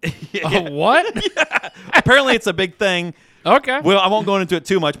What? Yeah. Apparently, it's a big thing. Okay. Well, I won't go into it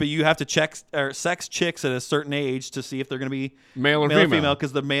too much, but you have to sex chicks at a certain age to see if they're going to be Male or female.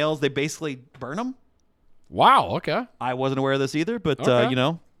 because the males, they basically burn them. Wow. Okay. I wasn't aware of this either, but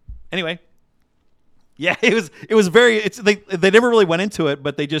Okay. Anyway. Yeah, it was very. They never really went into it,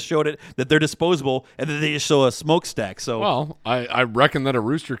 but they just showed it that they're disposable, and then they just show a smokestack. So Well, I reckon that a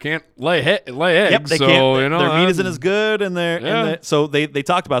rooster can't lay eggs. yep, they so can't. you know Their meat isn't as good, and Yeah. so they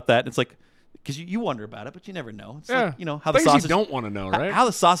talked about that. It's like because you wonder about it, but you never know. It's like how the Things sausage you don't want to know, right? how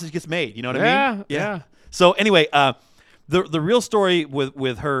the sausage gets made. You know what I Yeah, mean? yeah. So anyway, the real story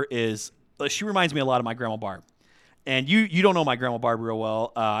with her is she reminds me a lot of my grandma Barb. And you don't know my grandma Barb real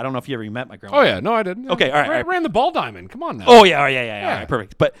well. I don't know if you ever met my grandma. Oh yeah, no, I didn't. Okay, all right. Ran the ball diamond. Come on now. Oh yeah, yeah. All right, Yeah.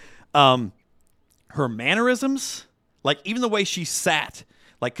 perfect. But her mannerisms, like even the way she sat,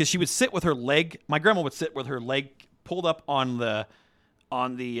 like because she would sit with her leg. My grandma would sit with her leg pulled up on the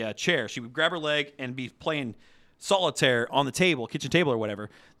chair. She would grab her leg and be playing solitaire on the table, kitchen table or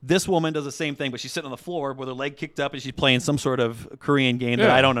whatever. This woman does the same thing, but she's sitting on the floor with her leg kicked up and she's playing some sort of Korean game that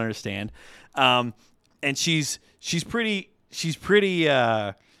Yeah. I don't understand. And she's pretty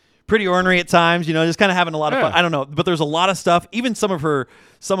ornery at times, just kind of having a lot of fun. Yeah. I don't know, but there's a lot of stuff. Even some of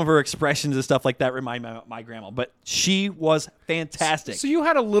her expressions and stuff like that remind me of my grandma. But she was fantastic. So you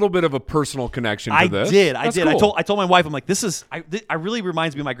had a little bit of a personal connection to I this. did. That's I cool. told my wife, I'm like, I really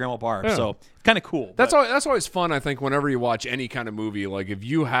reminds me of my grandma Barb. Yeah. So kind of cool. That's always fun. I think whenever you watch any kind of movie, like if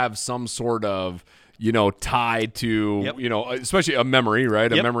you have some sort of tied to Yep. especially a memory,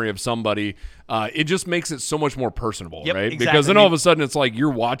 right? A Yep. memory of somebody. It just makes it so much more personable, Yep, right? exactly. Because then all of a sudden it's like you're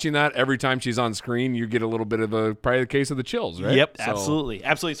watching that every time she's on screen. You get a little bit of probably the case of the chills, right? Yep, So absolutely.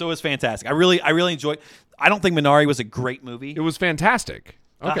 So it was fantastic. I really enjoyed. I don't think Minari was a great movie. It was fantastic.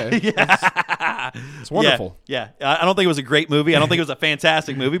 Okay. Yeah. It's wonderful. Yeah. I don't think it was a great movie. I don't think it was a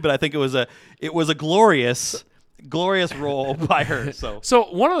fantastic movie, but I think it was a glorious role by her. So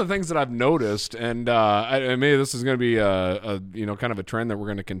one of the things that I've noticed, and maybe this is going to be a kind of a trend that we're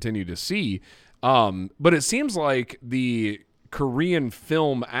going to continue to see, but it seems like the Korean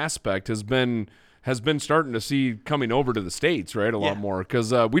film aspect has been starting to see coming over to the States, right? A lot more,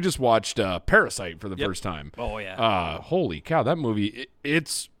 because we just watched Parasite for the first time. Oh yeah. Holy cow, that movie!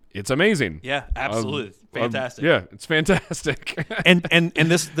 It's amazing. Yeah, absolutely, fantastic. Yeah, it's fantastic. and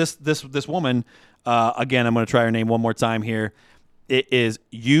this woman, again, I'm going to try her name one more time here. It is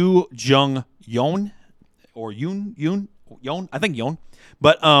Yoo Jung Yeon, or Yoon. I think Yeon,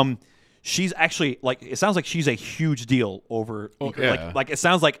 but she's actually, like, it sounds like she's a huge deal over. Like it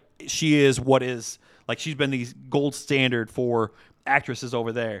sounds like she is she's been the gold standard for actresses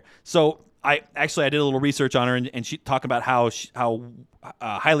over there. So I did a little research on her, and she talking about how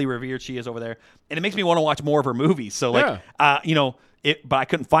highly revered she is over there, and it makes me want to watch more of her movies. So but I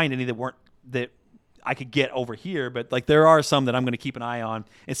couldn't find any that I could get over here, but like there are some that I'm going to keep an eye on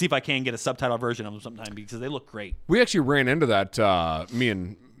and see if I can get a subtitle version of them sometime, because they look great. We actually ran into that, me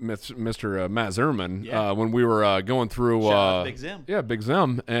and Mr. Matt Zimmerman, when we were going through Big Zim. Yeah, Big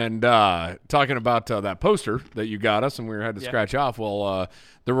Zim, and talking about that poster that you got us, and we had to scratch off. Well,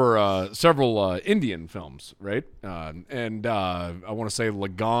 there were several Indian films, right? And I want to say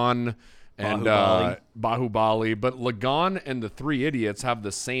Lagan and Bahubali, but Lagan and The Three Idiots have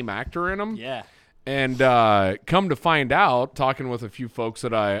the same actor in them. Yeah. And come to find out, talking with a few folks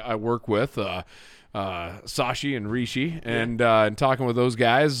that I work with, Sashi and Rishi, and talking with those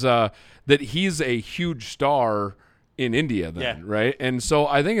guys, that he's a huge star in India then, right? And so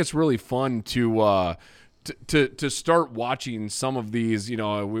I think it's really fun to start watching some of these, we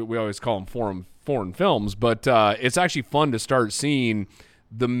always call them foreign films, but it's actually fun to start seeing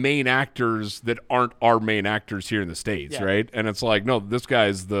the main actors that aren't our main actors here in the States, right? And it's like, no, this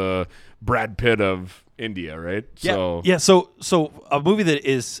guy's the Brad Pitt of India, right? Yeah. So a movie that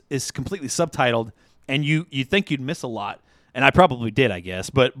is completely subtitled, and you think you'd miss a lot, and I probably did, I guess.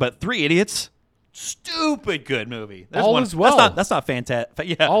 But Three Idiots, stupid good movie. All is well. That's not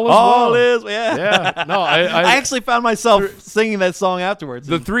fantastic. Yeah. All is well. Yeah. No, I actually found myself singing that song afterwards.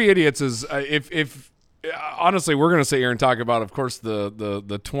 The Three Idiots is if honestly, we're going to sit here and talk about, of course, the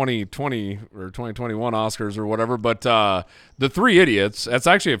 2020 or 2021 Oscars or whatever, but The Three Idiots, that's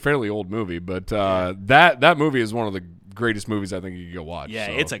actually a fairly old movie, but that movie is one of the greatest movies I think you could go watch. Yeah,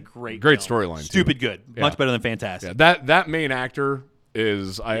 so, it's a great storyline. Stupid good. Much better than fantastic. Yeah, that main actor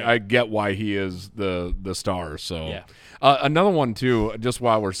is, I get why he is the star. So another one, too, just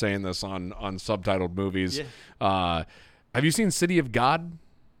while we're saying this on subtitled movies, have you seen City of God?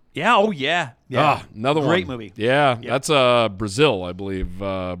 Yeah. Oh, yeah. Another great one. Movie. Yeah, that's Brazil, I believe,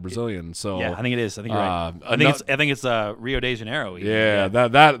 Brazilian. So yeah, I think it is. I think you're right. I think it's Rio de Janeiro. Yeah,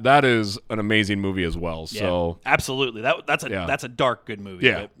 that is an amazing movie as well. So absolutely, that's a dark good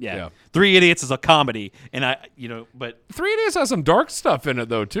movie. Yeah. Three Idiots is a comedy, and but Three Idiots has some dark stuff in it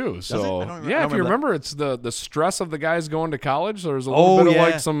though too. So if you remember, it's the stress of the guys going to college. There's a little bit of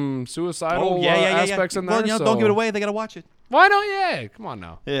like some suicidal aspects in there. Well, don't give it away. They got to watch it. Why don't you? Come on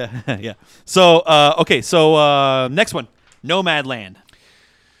now. Yeah. So, So next one, Nomadland.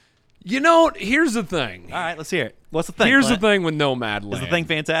 Here's the thing. All right, let's hear it. What's the thing? Here's the thing with Nomadland. Is the thing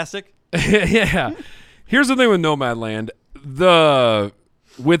fantastic? Yeah. Here's the thing with Nomadland.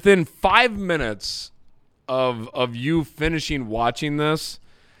 Within 5 minutes of you finishing watching this,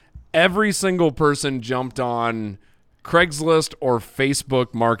 every single person jumped on Craigslist or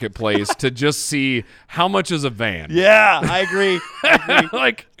Facebook Marketplace to just see how much is a van. Yeah, I agree.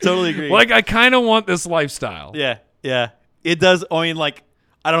 Totally agree. Like, I kind of want this lifestyle. Yeah. It does. I mean, like,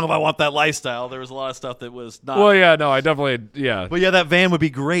 I don't know if I want that lifestyle. There was a lot of stuff that was not. Well, yeah, no, I definitely, yeah. But yeah, that van would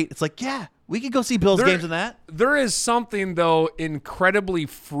be great. It's like, yeah, we could go see Bills games in that. There is something, though, incredibly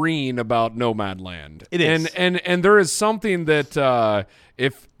freeing about Nomadland. It is. And there is something that,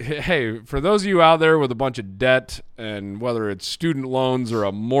 for those of you out there with a bunch of debt, and whether it's student loans or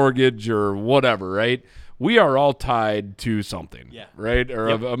a mortgage or whatever, right? We are all tied to something, right? Or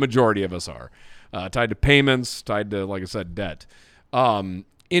a majority of us are. Tied to payments, tied to, like I said, debt.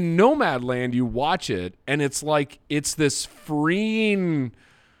 In Nomadland, you watch it, and it's like it's this freeing,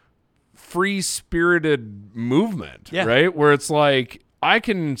 free-spirited movement, right? Where it's like, I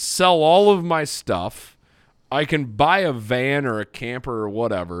can sell all of my stuff. I can buy a van or a camper or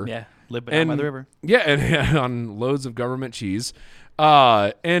whatever. Yeah, live down by the river. Yeah, and on loads of government cheese.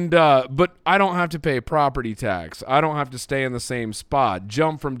 But I don't have to pay property tax. I don't have to stay in the same spot.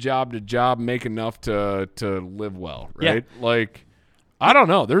 Jump from job to job, make enough to live well, right? Yeah. Like, I don't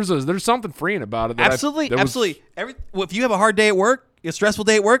know. There's something freeing about it. Absolutely. If you have a hard day at work, a stressful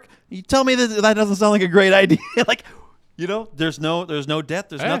day at work, you tell me that doesn't sound like a great idea. Like, there's no death,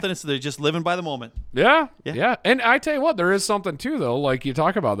 there's nothing. So they're just living by the moment. Yeah. And I tell you what, there is something too, though. Like you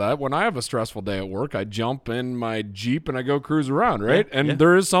talk about that. When I have a stressful day at work, I jump in my Jeep and I go cruise around, right? And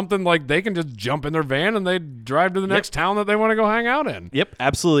there is something like they can just jump in their van and they drive to the next town that they want to go hang out in. Yep,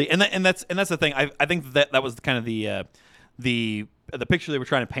 absolutely. And that's the thing. I think that was kind of the picture they were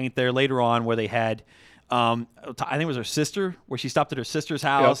trying to paint there later on, where they had. I think it was her sister, where she stopped at her sister's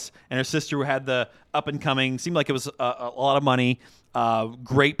house, and her sister had the up and coming. Seemed like it was a lot of money,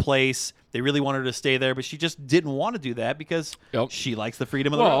 great place. They really wanted her to stay there, but she just didn't want to do that because she likes the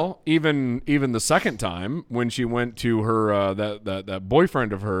freedom of the road. Well, even the second time when she went to her that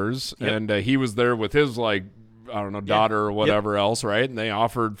boyfriend of hers, and he was there with his daughter or whatever else, right? And they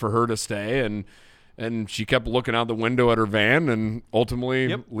offered for her to stay, and she kept looking out the window at her van and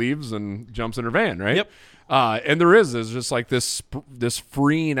ultimately leaves and jumps in her van, right? Yep. And there's just like this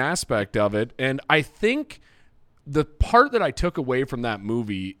freeing aspect of it. And I think the part that I took away from that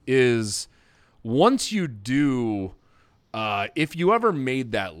movie is once you do, if you ever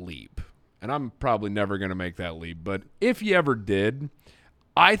made that leap, and I'm probably never going to make that leap, but if you ever did,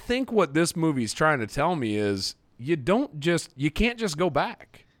 I think what this movie's trying to tell me is you can't just go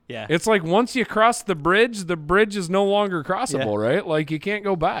back. Yeah. It's like once you cross the bridge is no longer crossable, right? Like you can't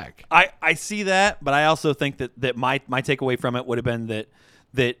go back. I see that, but I also think that my takeaway from it would have been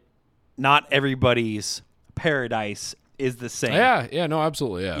that not everybody's paradise is the same. Yeah, no,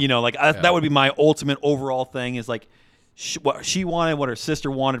 absolutely, yeah. That would be my ultimate overall thing is like what she wanted, what her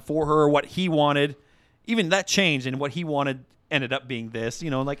sister wanted for her, what he wanted. Even that changed, and what he wanted ended up being this,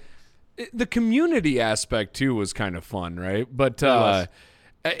 the community aspect too was kind of fun, right? But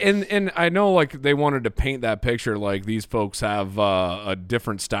and I know like they wanted to paint that picture like these folks have a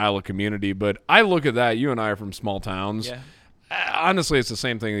different style of community, but I look at that. You and I are from small towns. Yeah. Honestly, it's the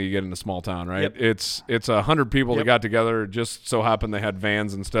same thing that you get in a small town, right? Yep. It's 100 people that got together. Just so happened they had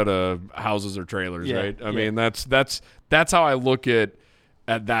vans instead of houses or trailers, right? I mean, that's how I look at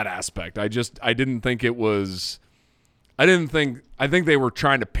that aspect. I didn't think it was. I think they were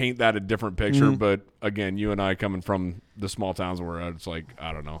trying to paint that a different picture, but again, you and I coming from the small towns where it's like,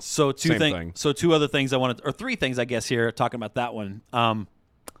 I don't know. So two other things or three things, I guess, here, talking about that one.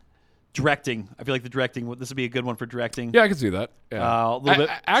 Directing. I feel like the directing, this would be a good one for directing. Yeah, I can see that. Yeah. A little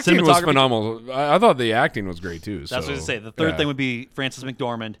bit. Acting was phenomenal. I thought the acting was great too. That's what I was going to say. The third thing would be Frances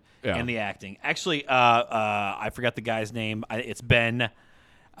McDormand and the acting. Actually, I forgot the guy's name. It's Ben.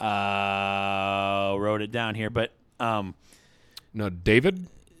 Wrote it down here, but no, David.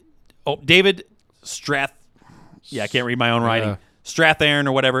 Oh, David Strath. Yeah, I can't read my own writing. Strathairn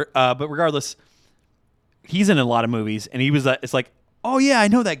or whatever. But regardless, he's in a lot of movies, and he was. It's like, oh yeah, I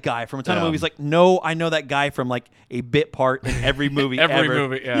know that guy from a ton of movies. Like, no, I know that guy from like a bit part in every movie.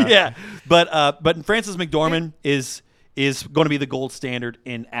 movie, yeah. Yeah, but Frances McDormand is going to be the gold standard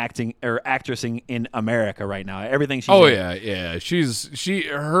in acting or actressing in America right now. Everything she's in.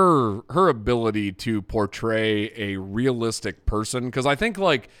 Her ability to portray a realistic person, because I think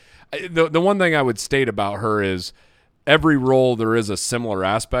like the one thing I would state about her is every role there is a similar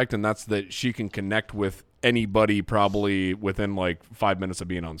aspect, and that's that she can connect with anybody probably within like 5 minutes of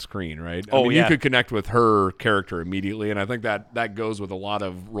being on screen, right? You could connect with her character immediately, and I think that goes with a lot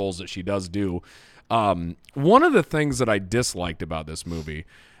of roles that she does do. One of the things that I disliked about this movie,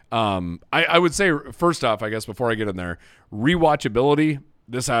 I would say first off, I guess before I get in there, rewatchability.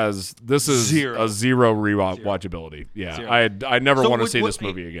 This is a zero rewatchability. Yeah, zero. I never want to see this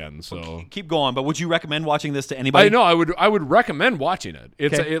movie again. So keep going. But would you recommend watching this to anybody? I would recommend watching it.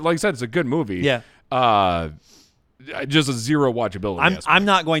 It's like I said, it's a good movie. Yeah. Just a zero watchability. I'm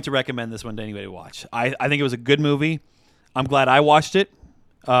not going to recommend this one to anybody to watch. I think it was a good movie. I'm glad I watched it.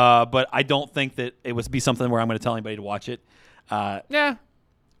 But I don't think that it would be something where I'm going to tell anybody to watch it.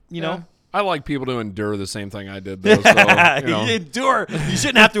 You know. I like people to endure the same thing I did, though. So, endure. You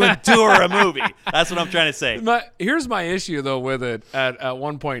shouldn't have to endure a movie. That's what I'm trying to say. Here's my issue, though, with it. At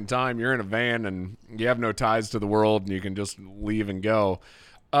one point in time, you're in a van and you have no ties to the world, and you can just leave and go.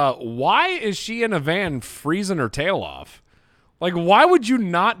 Why is she in a van freezing her tail off? Like, why would you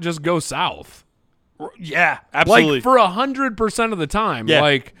not just go south? Yeah, absolutely. Like, for 100% of the time. Yeah.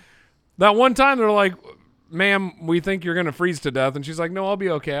 Like, that one time they're like, ma'am, we think you're going to freeze to death. And she's like, no, I'll be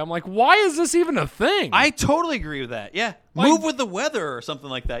okay. I'm like, why is this even a thing? I totally agree with that. Yeah. Move with the weather or something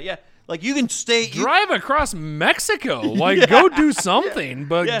like that. Yeah. Like you can drive across Mexico, like go do something,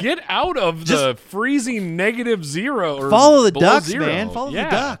 but get out of the freezing -0 or follow the ducks, 0. man. Follow the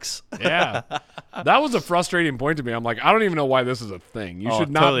ducks. Yeah, that was a frustrating point to me. I'm like, I don't even know why this is a thing. You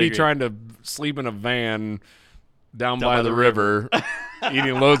should not totally be agree. trying to sleep in a van down by the river,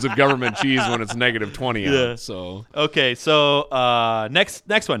 eating loads of government cheese when it's -20 out. So okay, so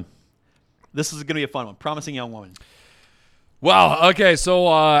next one. This is gonna be a fun one. Promising Young Woman. Wow. Okay. So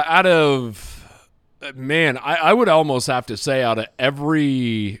out of I would almost have to say out of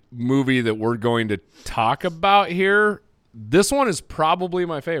every movie that we're going to talk about here, this one is probably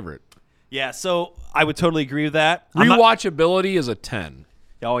my favorite. Yeah. So I would totally agree with that. Rewatchability is a 10.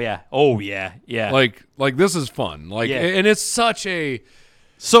 Oh yeah. Oh yeah. Yeah. Like this is fun. Like, and it's such a.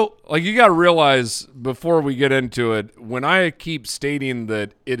 So like you got to realize before we get into it, when I keep stating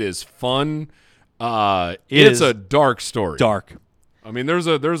that it is fun. It's a dark story. Dark. I mean, there's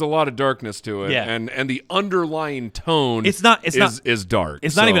a lot of darkness to it, and the underlying tone is dark.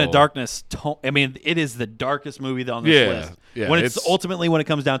 It's not even a darkness tone. I mean, it is the darkest movie on this list. Yeah, when when it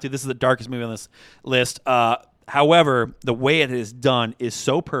comes down to this is the darkest movie on this list. However, the way it is done is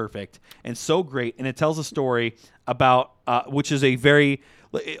so perfect and so great, and it tells a story about which is a very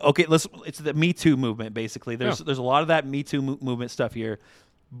it's the Me Too movement basically. There's a lot of that Me Too movement stuff here,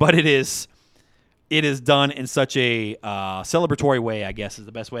 but it is done in such a celebratory way, I guess is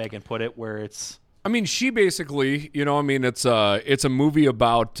the best way I can put it, where it's... I mean, she basically, it's a movie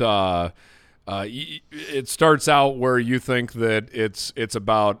about... it starts out where you think that it's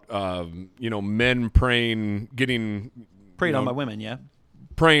about, men getting... Preyed on by women, yeah.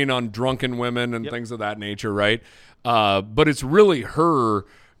 Preying on drunken women and things of that nature, right? But it's really her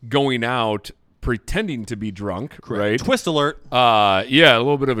going out... pretending to be drunk, right? Twist alert. A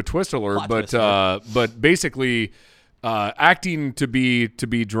little bit of a twist alert, but basically acting to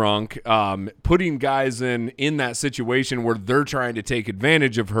be drunk, putting guys in that situation where they're trying to take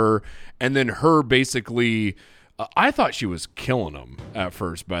advantage of her, and then her basically I thought she was killing them at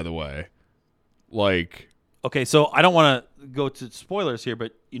first, by the way. Like, okay, so I don't want to go to spoilers here,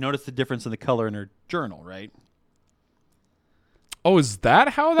 but you notice the difference in the color in her journal, right? Oh, is that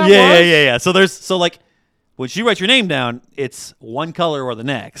how that was? Yeah. So like when she writes your name down, it's one color or the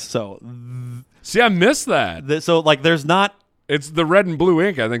next. So see, I missed that. So like there's not. It's the red and blue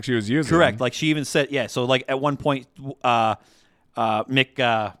ink I think she was using. Correct. Like she even said, yeah. So like at one point,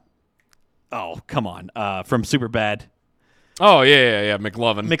 Mick. Oh come on, from Superbad. Oh yeah.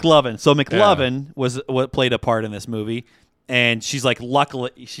 McLovin. So McLovin was what played a part in this movie. And she's like,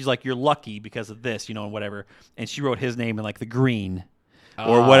 you're lucky because of this, and whatever. And she wrote his name in like the green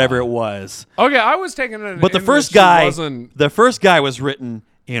or whatever it was. Okay, I was taking it. But the first guy was written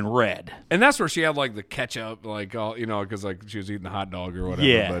in red. And that's where she had like the ketchup, like all, because like she was eating the hot dog or whatever.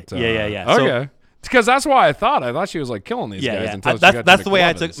 Yeah, but, yeah. Okay. Because that's why I thought she was like killing these guys. Until that's the way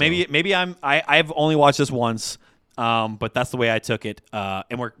I took. So. Maybe I've only watched this once, but that's the way I took it.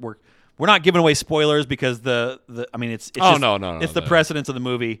 And we're not giving away spoilers because it's the precedence of the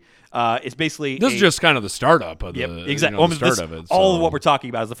movie. It's basically this is just kind of the startup of the exactly. The start of it. So. All of what we're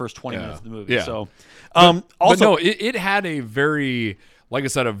talking about is the first 20 minutes of the movie. Yeah. So, but no, it had a very, like I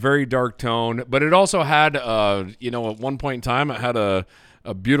said, a very dark tone. But it also had, at one point in time, it had a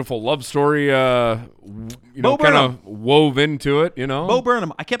beautiful love story, kind of wove into it. Bo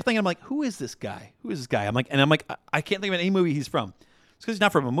Burnham. I kept thinking, I'm like, who is this guy? I'm like, I can't think of any movie he's from. It's because he's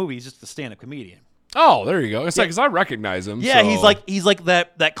not from a movie. He's just a stand-up comedian. Oh, there you go. It's like because I recognize him. Yeah, so. he's like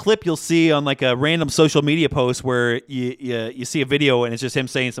that clip you'll see on like a random social media post where you see a video and it's just him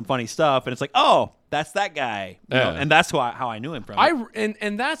saying some funny stuff and it's like, oh, that's that guy. And that's how I knew him from.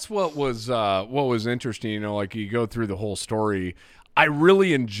 And that's what was interesting. Like you go through the whole story. I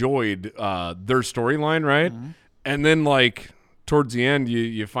really enjoyed their storyline, right? Mm-hmm. And then like towards the end,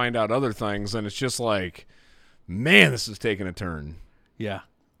 you find out other things, and it's just like, man, this is taking a turn. Yeah.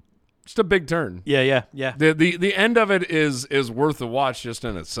 Just a big turn. Yeah. The end of it is worth the watch just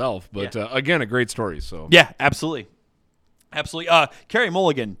in itself. But again, a great story. So yeah, absolutely. Carey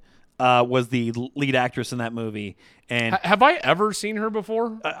Mulligan was the lead actress in that movie. And have I ever seen her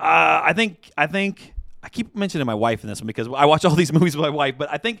before? I think I keep mentioning my wife in this one because I watch all these movies with my wife, but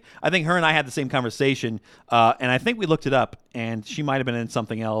I think her and I had the same conversation, and I think we looked it up, and she might have been in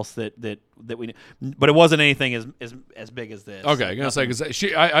something else that we, but it wasn't anything as big as this. Okay, I'm gonna say because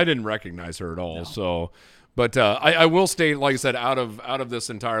I didn't recognize her at all. No. So, but I will state, like I said, out of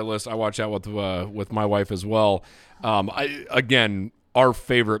this entire list, I watched that with my wife as well. our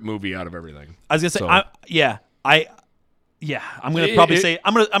favorite movie out of everything. I was gonna say, So- I'm gonna probably say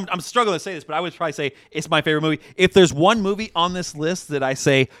I'm struggling to say this, but I would probably say it's my favorite movie. If there's one movie on this list that I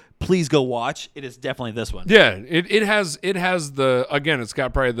say please go watch, it is definitely this one. Yeah, it has the, again, it's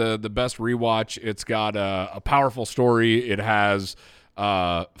got probably the best rewatch. It's got a powerful story. It has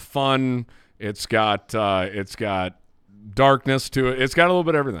fun. It's got darkness to it. It's got a little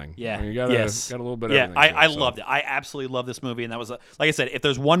bit of everything. Yeah. I mean, got a little bit of yeah, everything. I loved it. I absolutely love this movie, and that was like I said, if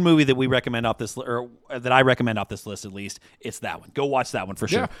there's one movie that we recommend off this or that I recommend off this list at least, it's that one. Go watch that one for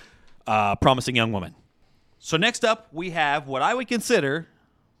sure. Promising Young Woman. So next up, we have what I would consider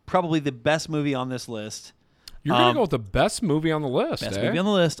probably the best movie on this list. You're gonna go with the best movie on the list. Best movie on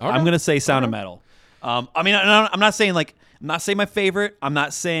the list. Okay. I'm gonna say Sound of Metal. I mean, I'm not saying my favorite. I'm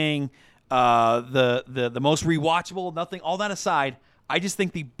not saying the most rewatchable. Nothing. All that aside, I just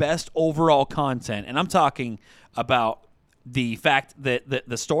think the best overall content, and I'm talking about the fact that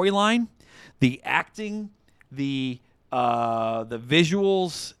the storyline, the acting, the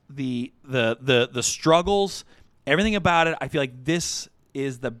visuals, the struggles, everything about it. I feel like this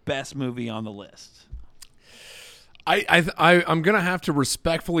is the best movie on the list. I'm gonna have to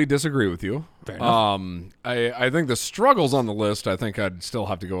respectfully disagree with you. Fair enough. I think the struggles on the list, I think I'd still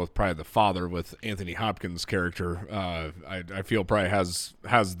have to go with probably The Father with Anthony Hopkins' character. I feel probably has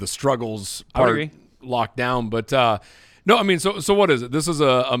the struggles part locked down. But no, I mean, so what is it? This is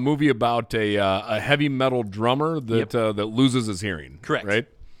a movie about a heavy metal drummer that that loses his hearing. Correct. Right.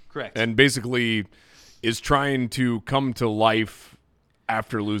 Correct. And basically is trying to come to life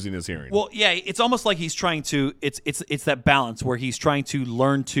after losing his hearing. Well, yeah, it's almost like he's trying to. It's that balance where he's trying to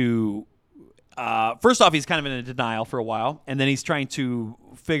learn to. First off, he's kind of in a denial for a while, and then he's trying to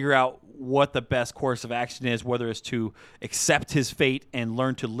figure out what the best course of action is, whether it's to accept his fate and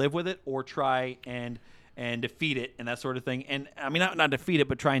learn to live with it, or try and defeat it and that sort of thing. And I mean, not defeat it,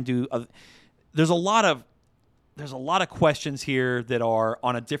 but try and do. There's a lot of questions here that are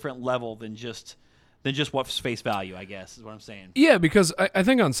on a different level than just what's face value, I guess, is what I'm saying. Yeah, because I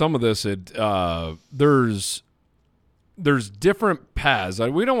think on some of this, there's different paths.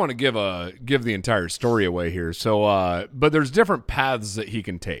 We don't want to give the entire story away here. So, but there's different paths that he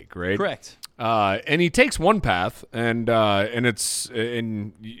can take, right? Correct. And he takes one path, and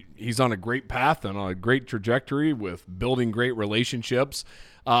he's on a great path and on a great trajectory with building great relationships.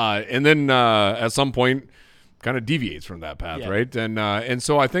 And then at some point, kind of deviates from that path, right? And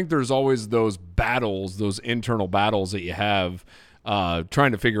so I think there's always those battles, those internal battles that you have,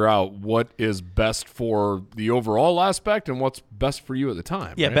 trying to figure out what is best for the overall aspect and what's best for you at the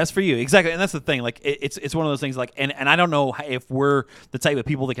time. Yeah, right? best for you, exactly. And that's the thing. Like it's one of those things. Like, and I don't know if we're the type of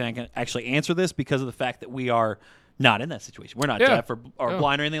people that can actually answer this because of the fact that we are not in that situation. We're not deaf or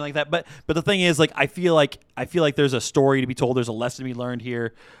blind or anything like that. But the thing is, like, I feel like there's a story to be told. There's a lesson to be learned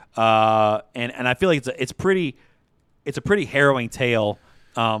here, and I feel like it's a pretty harrowing tale.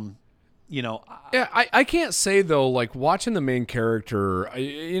 Yeah, I can't say though, like watching the main character,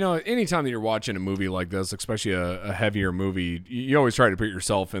 anytime that you're watching a movie like this, especially a heavier movie, you always try to put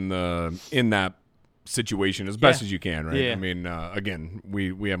yourself in that situation as best as you can, right? Yeah. I mean, again,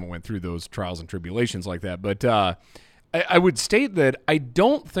 we haven't went through those trials and tribulations like that, but I would state that I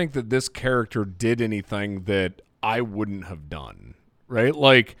don't think that this character did anything that I wouldn't have done, right?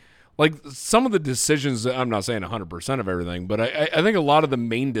 Like some of the decisions, I'm not saying 100% of everything, but I think a lot of the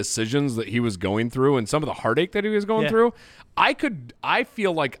main decisions that he was going through and some of the heartache that he was going through, I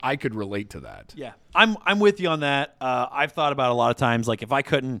feel like I could relate to that. Yeah, I'm with you on that. I've thought about it a lot of times, like if I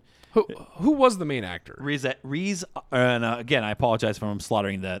couldn't. Who was the main actor? Riz, and again, I apologize if I'm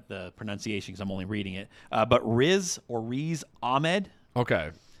slaughtering the pronunciation because I'm only reading it. But Riz Ahmed.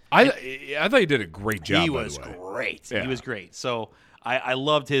 Okay, I thought he did a great job. He was great. Yeah. He was great. So I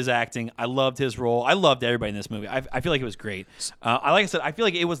loved his acting. I loved his role. I loved everybody in this movie. I feel like it was great. Like I said, I feel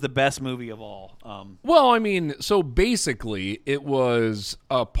like it was the best movie of all. Well, I mean, so basically, it was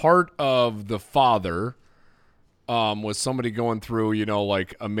a part of The Father. Was somebody going through,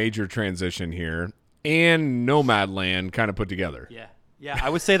 like a major transition here, and Nomadland kind of put together. Yeah, I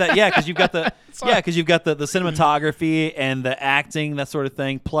would say that. Yeah, because you've got the cinematography and the acting, that sort of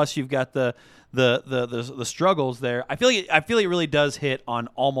thing. Plus, you've got the struggles there. I feel like it really does hit on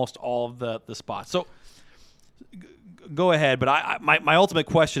almost all of the spots. So go ahead, but my ultimate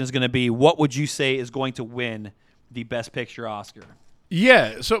question is going to be, what would you say is going to win the Best Picture Oscar?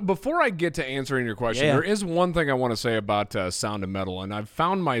 Yeah, so before I get to answering your question, Yeah. there is one thing I want to say about Sound of Metal, and I've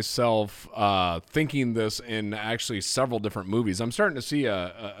found myself thinking this in actually several different movies. I'm starting to see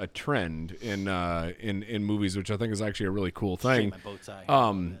a trend in movies, which I think is actually a really cool thing. My bow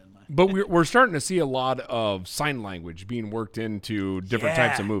tie. But we're starting to see a lot of sign language being worked into different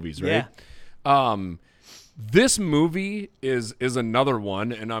types of movies, right? Yeah. This movie is another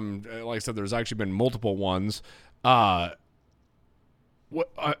one, and I'm like I said, there's actually been multiple ones. I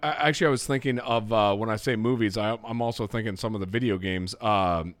was thinking of when I say movies, I'm also thinking some of the video games.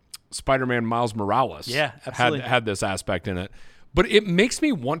 Spider-Man Miles Morales, yeah, absolutely. had this aspect in it, but it makes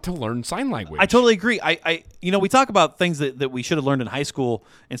me want to learn sign language. I totally agree. We talk about things that we should have learned in high school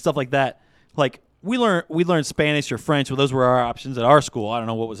and stuff like that. Like we learned Spanish or French. Well, those were our options at our school. I don't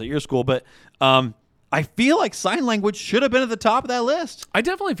know what was at your school, but I feel like sign language should have been at the top of that list. I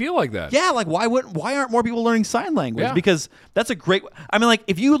definitely feel like that. Yeah, like why aren't more people learning sign language? Yeah. Because that's a great. I mean, like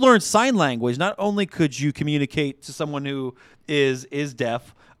if you learn sign language, not only could you communicate to someone who is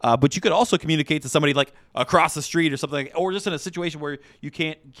deaf, but you could also communicate to somebody like across the street or something, or just in a situation where you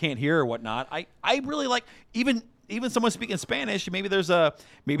can't hear or whatnot. I really like even someone speaking Spanish. Maybe there's a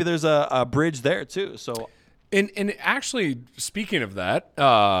bridge there too. So, and actually, speaking of that,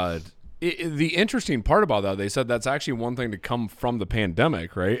 the interesting part about that, they said that's actually one thing to come from the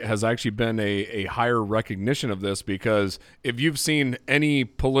pandemic, right? Has actually been a higher recognition of this, because if you've seen any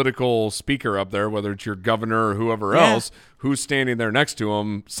political speaker up there, whether it's your governor or whoever else, who's standing there next to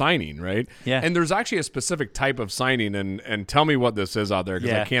him signing, right? Yeah. And there's actually a specific type of signing, and tell me what this is out there,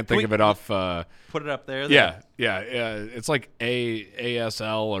 because I can't think of it off. Put it up there. Yeah. It's like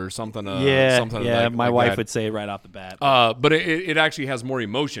ASL or something. Something my like wife that would say it right off the bat. But it actually has more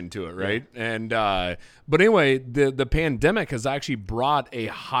emotion to it, right? Yeah. And but anyway, the pandemic has actually brought a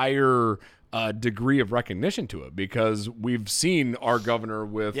higher degree of recognition to it, because we've seen our governor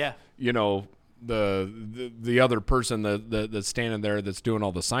with the other person that's standing there that's doing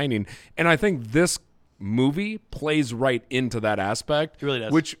all the signing, and I think this movie plays right into that aspect. It really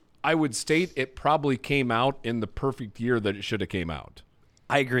does. Which I would state it probably came out in the perfect year that it should have came out.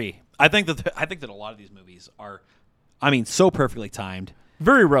 I agree. I think that a lot of these movies are, so perfectly timed,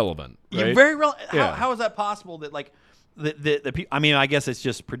 very relevant. Right? Yeah, very relevant. Yeah. How is that possible? That like the I guess it's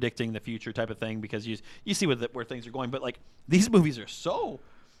just predicting the future type of thing, because you see where things are going. But like these movies are so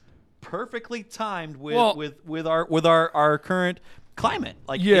perfectly timed with our current climate.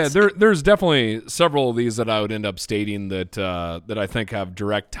 Like there's definitely several of these that I would end up stating that I think have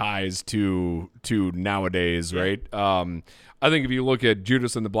direct ties to nowadays, right? I think if you look at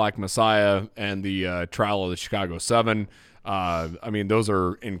Judas and the Black Messiah and the Trial of the Chicago 7, those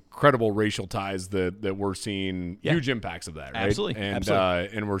are incredible racial ties that we're seeing huge impacts of that, right? Absolutely.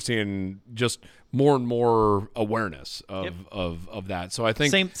 And we're seeing just more and more awareness of that. So I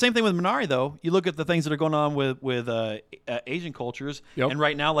think same thing with Minari, though. You look at the things that are going on with Asian cultures, and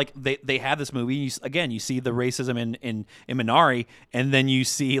right now, like they have this movie. You see the racism in Minari, and then you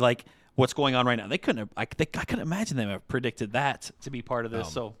see like what's going on right now. They couldn't. I couldn't imagine them have predicted that to be part of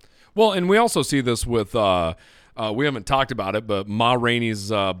this. And we also see this with. We haven't talked about it, but Ma Rainey's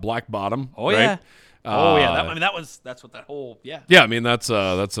Black Bottom. Oh, right? yeah. That's what that whole Yeah, that's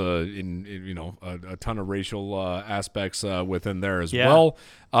a ton of racial aspects within there as well.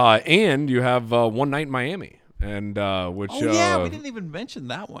 And you have One Night in Miami, and which we didn't even mention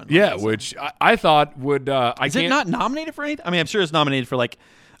that one. Yeah, which I thought would. Is it not nominated for anything? I'm sure it's nominated for like.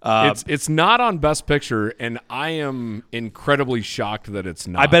 It's not on Best Picture, and I am incredibly shocked that it's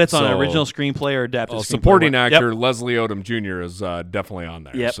not. I bet it's on an original screenplay or adapted screenplay. Supporting actor Leslie Odom Jr. is definitely on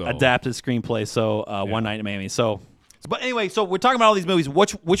there. Yep, adapted screenplay. So One Night in Miami. But anyway, so we're talking about all these movies.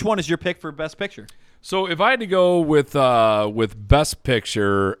 Which one is your pick for Best Picture? So if I had to go with Best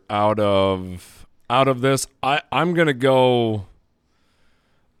Picture out of this, I'm gonna go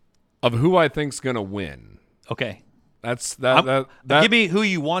of who I think's gonna win. Okay. That's that. Give me who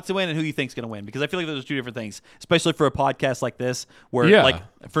you want to win and who you think's going to win, because I feel like those are two different things, especially for a podcast like this, where like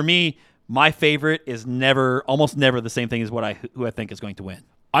for me, my favorite is almost never the same thing as who I think is going to win.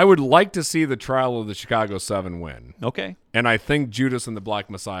 I would like to see the Trial of the Chicago 7 win. Okay. And I think Judas and the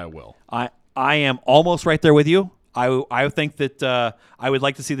Black Messiah will. I am almost right there with you. I think that I would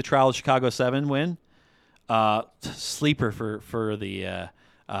like to see the Trial of Chicago 7 win. Sleeper for the.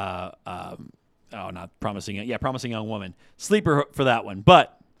 Not Promising Young Woman. Sleeper for that one.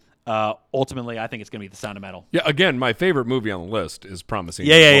 But ultimately, I think it's going to be The Sound of Metal. Yeah, again, my favorite movie on the list is Promising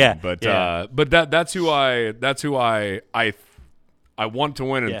Young Woman. But that's who I want to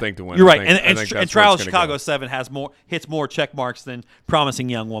win and think to win. You're right. And Trial of Chicago 7 hits more check marks than Promising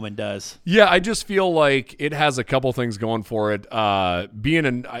Young Woman does. Yeah, I just feel like it has a couple things going for it.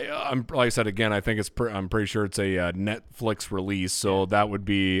 I'm like I said again, I think I'm pretty sure it's a Netflix release, so that would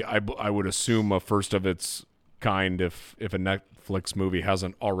be I would assume a first of its kind if a Netflix movie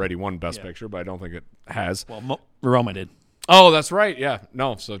hasn't already won Best Picture, but I don't think it has. Well, Roma did. Oh, that's right. Yeah.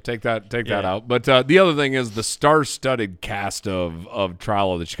 No, so take that out. But the other thing is the star-studded cast of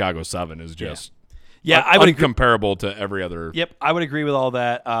Trial of the Chicago 7 is just I would incomparable to every other. Yep, I would agree with all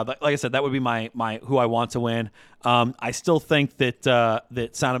that. Like I said, that would be my who I want to win. I still think that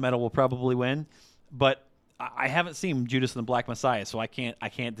Sound of Metal will probably win, but I haven't seen Judas and the Black Messiah, so I can't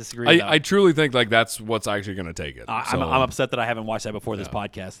disagree with that. I truly think like that's what's actually going to take it. I'm upset that I haven't watched that before this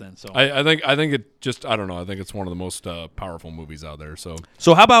podcast. Then, so I think it just I don't know. I think it's one of the most powerful movies out there. So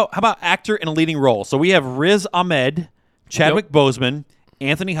how about actor in a leading role? So we have Riz Ahmed, Chadwick Boseman,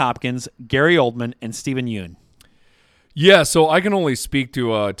 Anthony Hopkins, Gary Oldman, and Steven Yeun. Yeah, so I can only speak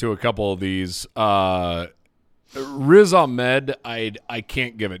to a couple of these. Riz Ahmed, I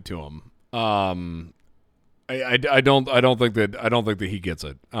can't give it to him. I don't think that he gets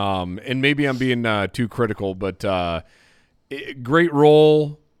it. And maybe I'm being too critical, but great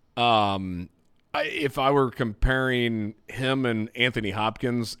role. If I were comparing him and Anthony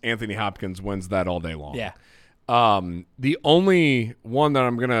Hopkins wins that all day long. Yeah. The only one that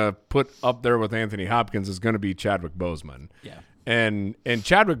I'm gonna put up there with Anthony Hopkins is gonna be Chadwick Boseman. Yeah. And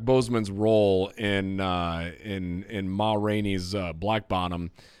Chadwick Boseman's role in Ma Rainey's Black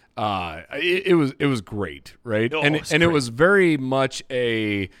Bottom. It was great, right? Oh, and great. It was very much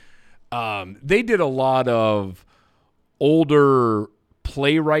a they did a lot of older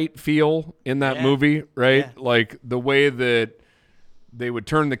playwright feel in that movie, right? Yeah. Like the way that they would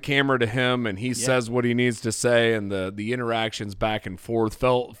turn the camera to him and he says what he needs to say, and the interactions back and forth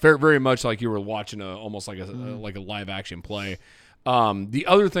felt very much like you were watching almost like a live action play. The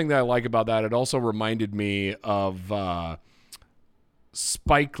other thing that I like about that, it also reminded me of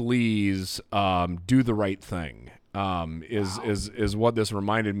Spike Lee's "Do the Right Thing" is what this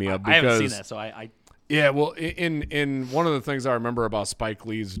reminded me of. Because, I haven't seen that, so I yeah. Well, in one of the things I remember about Spike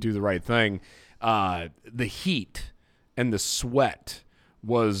Lee's "Do the Right Thing," the heat and the sweat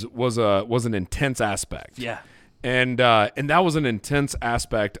was an intense aspect. Yeah. And that was an intense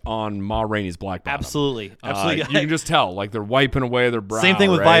aspect on Ma Rainey's Black Bottom. Absolutely. You can just tell, like they're wiping away their brow. Same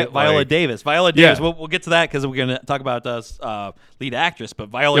thing with right? Viola Davis. Viola Davis. We'll get to that because we're going to talk about lead actress. But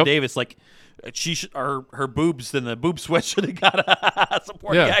Viola Davis, like her boobs and the boob sweat should have got a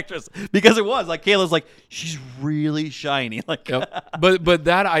supporting actress, because it was like Kayla's like she's really shiny. Like, but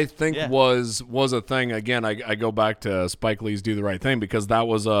that I think was a thing. Again, I go back to Spike Lee's "Do the Right Thing" because that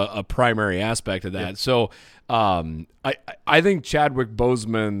was a primary aspect of that. Yeah. So. I think Chadwick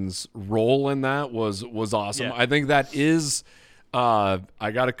Boseman's role in that was awesome. Yeah. I think that is I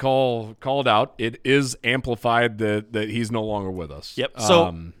got to call it out. It is amplified that he's no longer with us. Yep.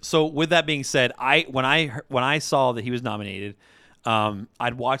 So with that being said, when I saw that he was nominated,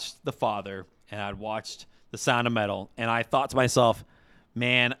 I'd watched The Father and I'd watched The Sound of Metal, and I thought to myself,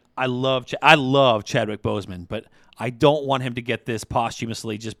 man, I love Chadwick Boseman, but I don't want him to get this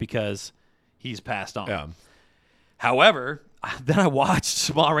posthumously just because he's passed on. Yeah. However, then I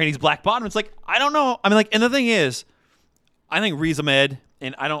watched Ma Rainey's Black Bottom. It's like, I don't know. I mean, like, and the thing is, I think Riz Ahmed,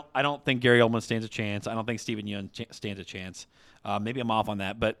 and I don't think Gary Oldman stands a chance. I don't think Steven Yeun stands a chance. Maybe I'm off on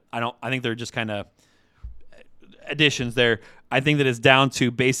that, but I think they're just kind of additions there. I think that it's down to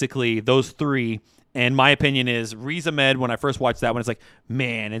basically those three. And my opinion is Riz Ahmed, when I first watched that one, it's like,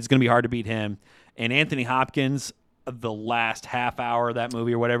 man, it's going to be hard to beat him. And Anthony Hopkins, the last half hour of that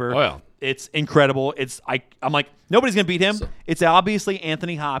movie or whatever. Oh, yeah. It's incredible. I'm like, nobody's going to beat him. It's obviously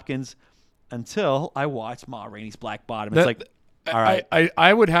Anthony Hopkins until I watch Ma Rainey's Black Bottom. It's like, all right.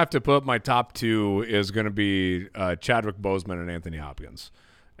 I would have to put my top two is going to be Chadwick Boseman and Anthony Hopkins.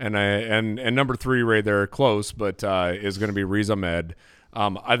 And number three right there, close, but is going to be Riz Ahmed.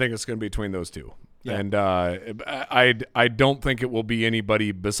 I think it's going to be between those two. Yeah. And I don't think it will be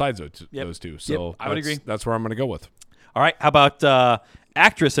anybody besides those two. So I would agree. That's where I'm going to go with. All right. How about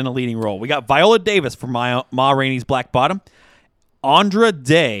actress in a leading role? We got Viola Davis for Ma Rainey's Black Bottom. Andra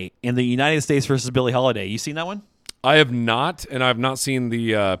Day in The United States versus Billie Holiday. You seen that one? I have not, and I've not seen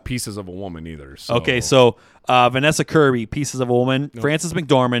the Pieces of a Woman either. So. Okay, so Vanessa Kirby, Pieces of a Woman, Frances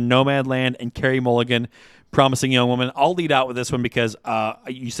McDormand, Nomadland, and Carey Mulligan, Promising Young Woman. I'll lead out with this one because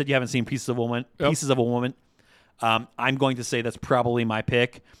you said you haven't seen Pieces of a Woman. Yep. Pieces of a Woman. I'm going to say that's probably my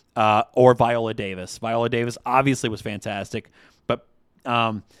pick, or Viola Davis. Viola Davis obviously was fantastic, but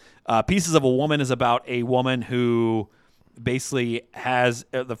Pieces of a Woman is about a woman who basically has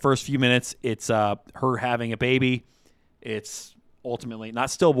the first few minutes, it's her having a baby. It's ultimately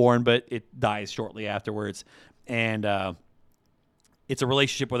not stillborn, but it dies shortly afterwards. And it's a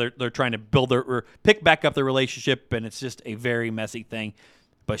relationship where they're trying to build or pick back up the relationship, and it's just a very messy thing.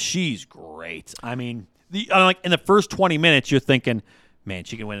 But she's great. I mean, like in the first 20 minutes, you're thinking, man,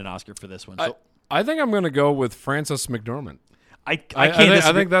 she can win an Oscar for this one. So, I think I'm going to go with Frances McDormand. I can't disagree.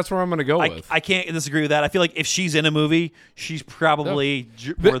 I think that's where I'm going to go with. I can't disagree with that. I feel like if she's in a movie, she's probably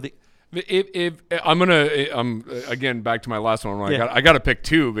worthy. If I'm again back to my last one. I got to pick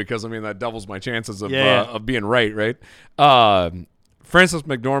two because I mean that doubles my chances of being right. Frances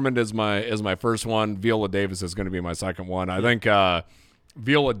McDormand is my first one. Viola Davis is going to be my second one. I think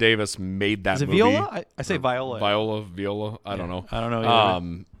Viola Davis made that movie. Viola? I say Viola. Viola. I don't know. I don't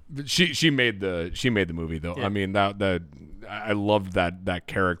know either. She made the movie though. Yeah. I mean that I loved that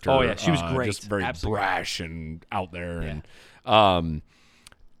character. Oh yeah, she was great. Just very brash and out there. Yeah. And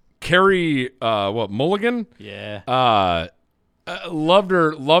Carrie Mulligan? Yeah. Loved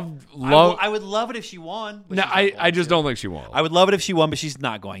her. I would love it if she won. No, I just don't think she won. I would love it if she won, but she's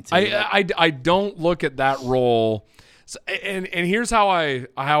not going to. I don't look at that role. And here's how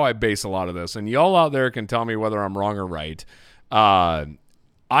I base a lot of this. And y'all out there can tell me whether I'm wrong or right.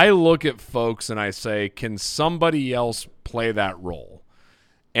 I look at folks and I say, can somebody else play that role?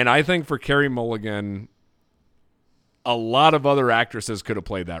 And I think for Carrie Mulligan, a lot of other actresses could have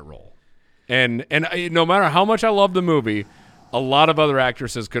played that role. And no matter how much I love the movie, a lot of other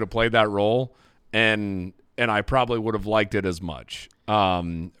actresses could have played that role, and I probably would have liked it as much.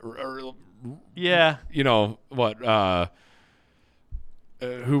 Yeah. You know what?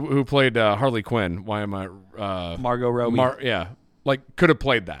 Who played Harley Quinn? Why am I Margot Robbie? Yeah, like could have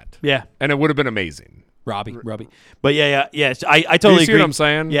played that. Yeah, and it would have been amazing. Robbie. But yeah. I totally agree. What I'm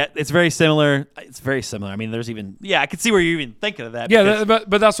saying? Yeah, it's very similar. I mean, there's even I could see where you're even thinking of that. Yeah, but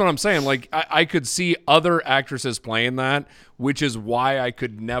that's what I'm saying. Like I could see other actresses playing that, which is why I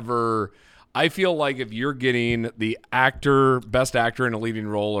could never. I feel like if you're getting the best actor in a leading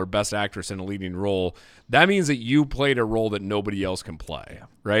role or best actress in a leading role, that means that you played a role that nobody else can play,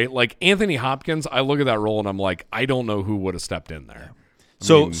 right? Like Anthony Hopkins, I look at that role and I'm like, I don't know who would have stepped in there.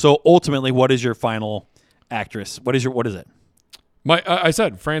 So ultimately, what is your final actress? What is it? I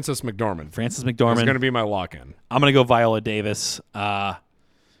said Frances McDormand. Frances McDormand is going to be my lock-in. I'm going to go Viola Davis.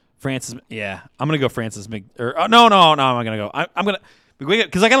 Frances. Yeah, I'm going to go Frances No, I'm not going to go. I'm going to.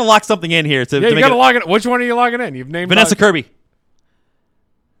 Because I got to lock something in here. You got to lock it. Which one are you locking in? You've named Vanessa Kirby.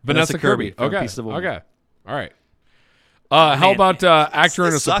 Vanessa Kirby. Okay. All right. How about actor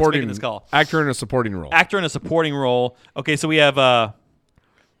in a supporting role? Actor in a supporting role. Okay, so we have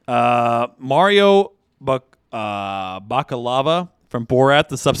Mario Bakalova from Borat,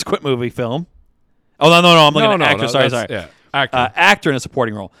 the subsequent movie film. Oh no! I'm looking at actor. Sorry. Yeah, actor. Actor in a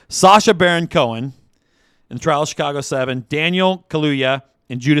supporting role. Sacha Baron Cohen in Trial of Chicago 7, Daniel Kaluuya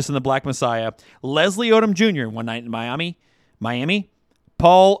in Judas and the Black Messiah, Leslie Odom Jr. in One Night in Miami,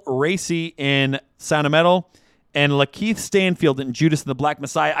 Paul Raci in Sound of Metal, and Lakeith Stanfield in Judas and the Black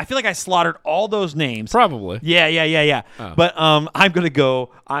Messiah. I feel like I slaughtered all those names. Probably. Yeah. Oh. But I'm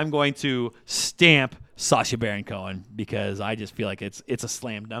going to stamp Sacha Baron Cohen because I just feel like it's a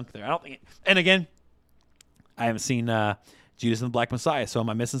slam dunk there. I don't think and again, I haven't seen Judas and the Black Messiah, so am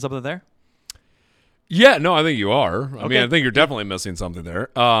I missing something there? Yeah, no, I think you are. I mean, I think you're definitely missing something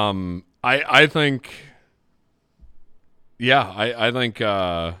there. I think, I think,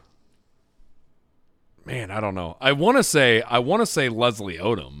 man, I don't know. I want to say Leslie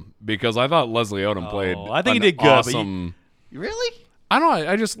Odom because I thought Leslie Odom played. I think he did good. Awesome. Really? I don't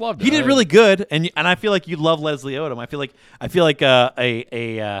know. I just loved it. He did really good, and I feel like you love Leslie Odom. I feel like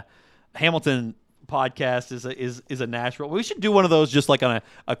a Hamilton podcast is a natural. We should do one of those just like on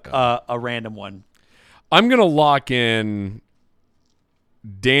a random one. I'm going to lock in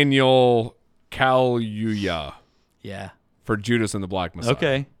Daniel Kaluuya. Yeah. For Judas and the Black Messiah.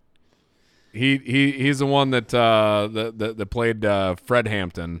 Okay. He's the one that played Fred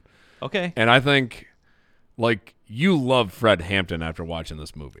Hampton. Okay. And I think like you love Fred Hampton after watching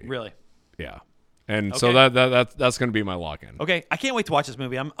this movie. Really? Yeah. And so that's going to be my lock-in. Okay. I can't wait to watch this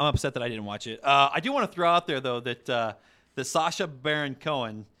movie. I'm upset that I didn't watch it. I do want to throw out there though that Sacha Baron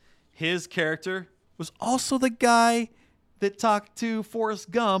Cohen, his character was also the guy that talked to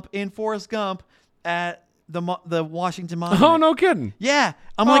Forrest Gump at the Washington Monument. Oh, no kidding. Yeah.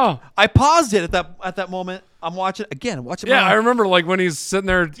 I'm like, I paused it at that moment. I'm watching it again. Yeah, I remember like when he's sitting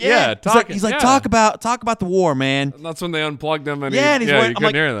there. Yeah, talking. He's like, talk about the war, man. And that's when they unplugged him, and you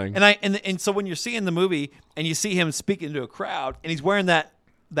couldn't hear anything. And so when you're seeing the movie and you see him speaking to a crowd, and he's wearing that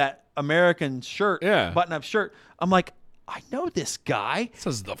American shirt, button-up shirt, I'm like, I know this guy. This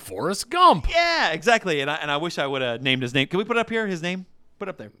is the Forrest Gump. Yeah, exactly. And I wish I would have named his name. Can we put it up here? His name? Put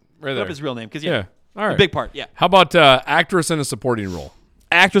it up there. Right there. Put up his real name. Because all right, a big part. Yeah. How about actress in a supporting role?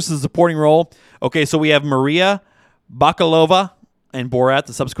 Actress in a supporting role. Okay, so we have Maria Bakalova in Borat,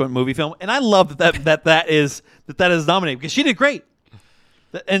 the subsequent movie film, and I love that is nominated because she did great.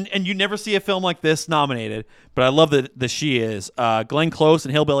 And you never see a film like this nominated, but I love that she is. Glenn Close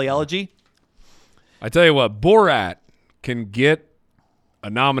and Hillbilly Elegy. I tell you what, Borat can get a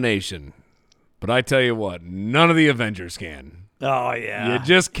nomination, but I tell you what, none of the Avengers can. Oh yeah, you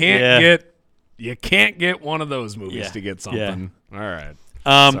just can't get. You can't get one of those movies to get something. Yeah. All right.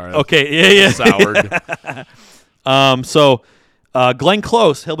 Sorry, okay. Yeah. Soured. So, Glenn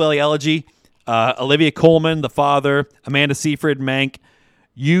Close, Hillbilly Elegy. Olivia Colman, The Father. Amanda Seyfried, Mank.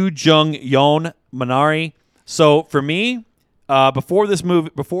 Yoo Jung-yeon, Minari. So for me,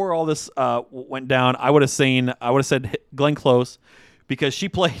 before all this went down, I would have said Glenn Close because she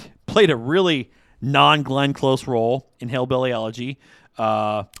played a really non-Glenn Close role in Hillbilly Elegy.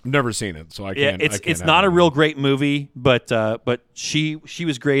 Never seen it, so I can't. Yeah, it's not a real great movie, but she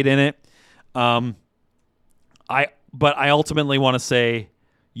was great in it. I ultimately want to say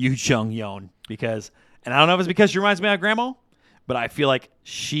Yoo Jung-yeon because, and I don't know if it's because she reminds me of Grandma, but I feel like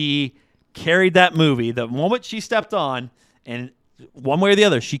she carried that movie the moment she stepped on, and one way or the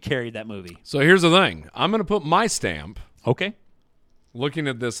other, she carried that movie. So here's the thing: I'm going to put my stamp. Okay. Looking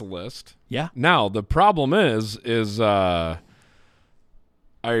at this list, yeah. Now the problem is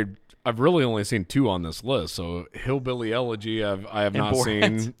I've really only seen 2 on this list. So Hillbilly Elegy I have not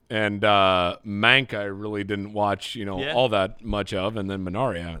seen, and Mank I really didn't watch all that much of, and then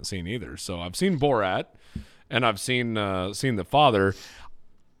Minari I haven't seen either. So I've seen Borat, and I've seen The Father.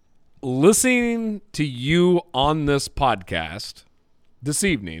 Listening to you on this podcast this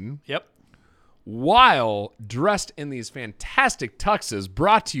evening, yep, while dressed in these fantastic tuxes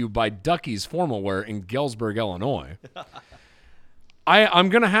brought to you by Ducky's Formal Wear in Galesburg, Illinois. I'm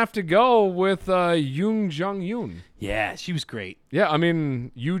going to have to go with Yoo Jung-yeon. Yeah, she was great. Yeah, I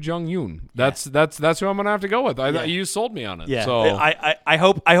mean, Yoo Jung-yeon. That's who I'm going to have to go with. You sold me on it. Yeah. So I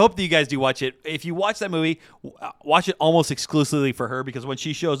hope that you guys do watch it. If you watch that movie, watch it almost exclusively for her because when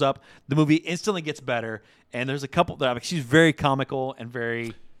she shows up, the movie instantly gets better. And there's a couple that she's very comical and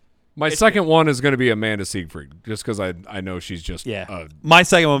very. My second one is going to be Amanda Seyfried, just because I know she's just my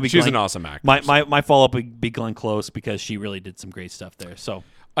second one would be she's an awesome actor. My follow up would be Glenn Close because she really did some great stuff there. So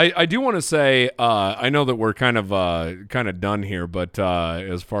I do want to say I know that we're kind of done here, but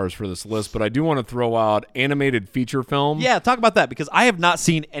as far as for this list, but I do want to throw out animated feature film. Yeah, talk about that because I have not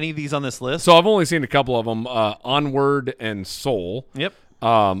seen any of these on this list. So I've only seen a couple of them: Onward and Soul. Yep.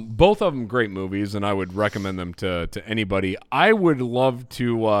 Both of them great movies, and I would recommend them to anybody. I would love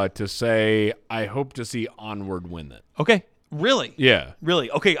to say I hope to see Onward win it. Okay, really? Yeah, really.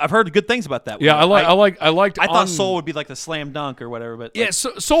 Okay, I've heard good things about that one. Yeah, I thought Soul would be like the slam dunk or whatever, but yeah,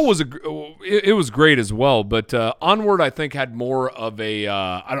 Soul was it was great as well. But Onward, I think, had more of a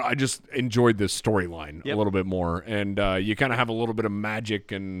I just enjoyed the storyline a little bit more, and you kind of have a little bit of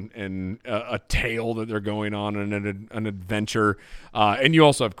magic and a tale that they're going on and an adventure, and you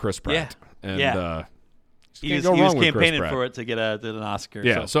also have Chris Pratt. He was campaigning for it to get an Oscar.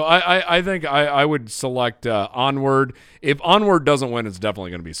 Yeah, so I think I would select Onward. If Onward doesn't win, it's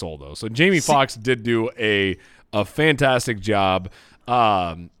definitely going to be Soul, though. So Jamie Foxx did do a fantastic job.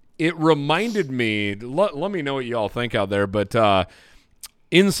 It reminded me, let me know what you all think out there, but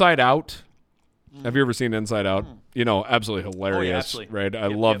Inside Out. Have you ever seen Inside Out? Absolutely hilarious, absolutely. Right? I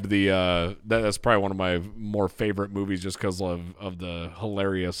loved the that's probably one of my more favorite movies just because of the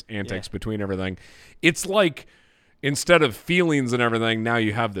hilarious antics between everything. It's like instead of feelings and everything, now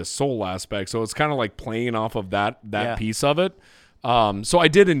you have this soul aspect. So it's kind of like playing off of that piece of it. So I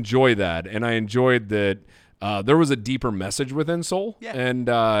did enjoy that, and I enjoyed that there was a deeper message within Soul, and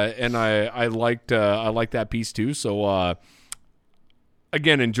I liked that piece too. So.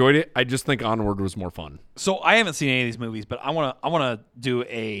 Again, enjoyed it. I just think Onward was more fun. So I haven't seen any of these movies, but I wanna do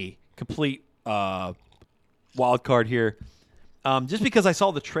a complete wild card here. Just because I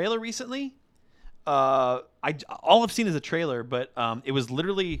saw the trailer recently, all I've seen is a trailer, but it was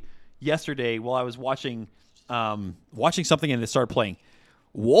literally yesterday while I was watching something and it started playing.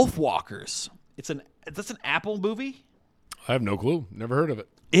 Wolfwalkers. That's an Apple movie. I have no clue. Never heard of it.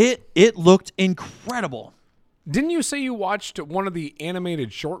 It looked incredible. Didn't you say you watched one of the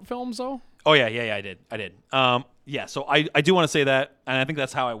animated short films, though? Oh, yeah, I did. So I do want to say that, and I think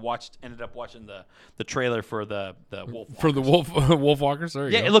that's how I ended up watching the trailer for the Wolfwalkers. For the Wolfwalkers? There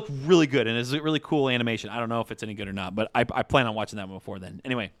you go. It looked really good, and it's a really cool animation. I don't know if it's any good or not, but I plan on watching that one before then.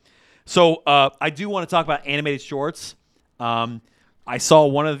 Anyway, so I do want to talk about animated shorts. I saw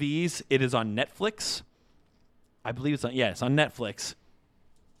one of these. It is on Netflix. I believe it's on Netflix.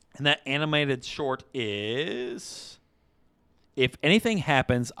 And that animated short is If Anything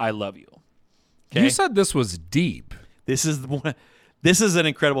Happens, I Love You. Okay? You said this was deep. This is an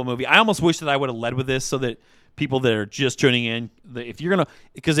incredible movie. I almost wish that I would have led with this so that people that are just tuning in,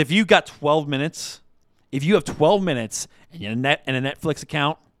 because if you got 12 minutes, if you have 12 minutes and a Netflix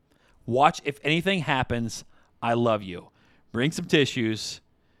account, watch If Anything Happens, I Love You. Bring some tissues.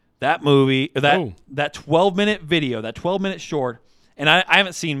 That movie, that 12-minute video, that 12-minute short, and I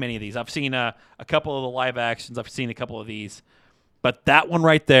haven't seen many of these. I've seen a couple of the live actions. I've seen a couple of these. But that one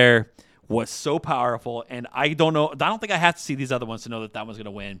right there was so powerful, and I don't think I have to see these other ones to know that one's going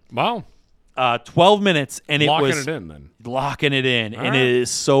to win. Wow. 12 minutes, and locking it in then. Locking it in, and it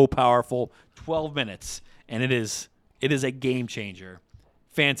is so powerful. 12 minutes, and it is a game changer.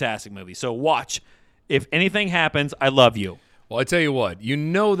 Fantastic movie. So watch If Anything Happens, I Love You. Well, I tell you what, you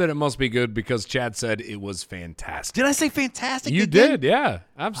know that it must be good because Chad said it was fantastic. Did I say fantastic? You again? did, yeah.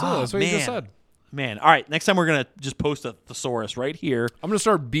 Absolutely. That's what you just said. Man, all right. Next time we're going to just post a thesaurus right here. I'm going to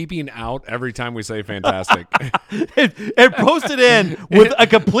start beeping out every time we say fantastic. and post it in with a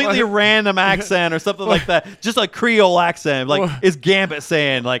completely random accent or something like that. Just a Creole accent. Like, is Gambit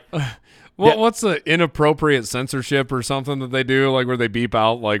saying, like... Well, what's the inappropriate censorship or something that they do, like where they beep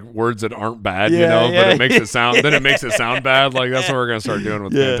out like words that aren't bad, but it makes it sound then it makes it sound bad. Like that's what we're gonna start doing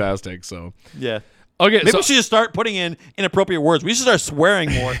with fantastic. So okay, maybe we should just start putting in inappropriate words. We should start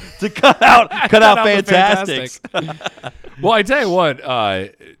swearing more to cut out fantastic. Well, I tell you what,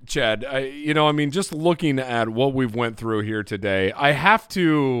 Chad, just looking at what we've went through here today, I got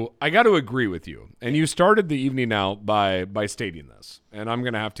to agree with you. And you started the evening out by stating this, and I'm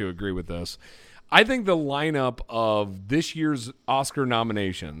going to have to agree with this. I think the lineup of this year's Oscar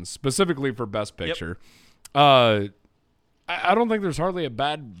nominations, specifically for Best Picture, I don't think there's hardly a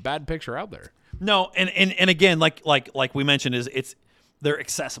bad picture out there. No, and again, like we mentioned, they're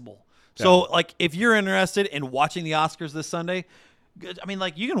accessible. So, like, if you're interested in watching the Oscars this Sunday, I mean,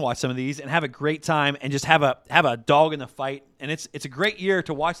 like, you can watch some of these and have a great time and just have a dog in the fight. And it's a great year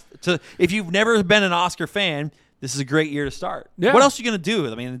to watch. If you've never been an Oscar fan, this is a great year to start. Yeah. What else are you going to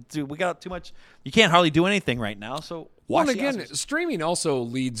do? I mean, we got too much. You can't hardly do anything right now. So watch the Oscars. Streaming also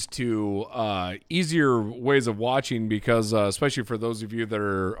leads to easier ways of watching because, especially for those of you that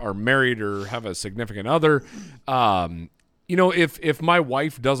are married or have a significant other, if my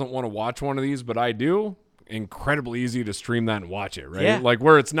wife doesn't want to watch one of these, but I do, incredibly easy to stream that and watch it, right? Yeah. Like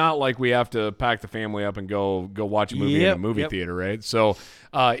where it's not like we have to pack the family up and go watch a movie in a movie theater, right? So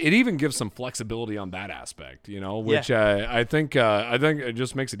it even gives some flexibility on that aspect, which I think it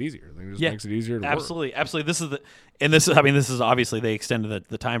just makes it easier. I think it just makes it easier to work. Absolutely. This is obviously they extended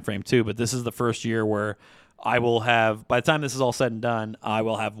the time frame too, but this is the first year where I will have, by the time this is all said and done, I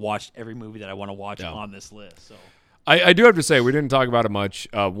will have watched every movie that I want to watch on this list. So. I do have to say we didn't talk about it much.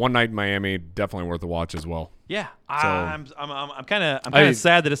 One Night in Miami, definitely worth a watch as well. Yeah, so, I'm kind of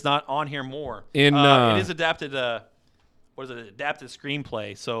sad that it's not on here more. It is adapted. Adapted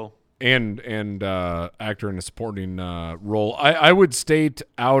screenplay. So and actor in a supporting role. I would state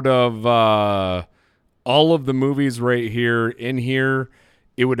out of all of the movies right here in here,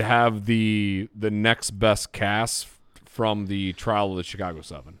 it would have the next best cast from the Trial of the Chicago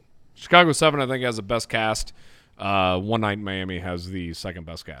 7. Chicago 7, I think, has the best cast. One Night in Miami has the second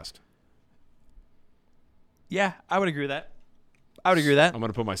best cast. Yeah, I would agree with that. I'm going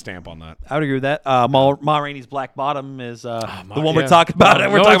to put my stamp on that. I would agree with that. Ma Rainey's Black Bottom is the one we're talking about.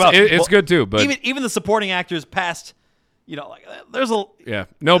 It's good too, but even the supporting actors past, there's a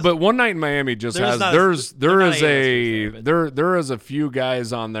but One Night in Miami just has there is a few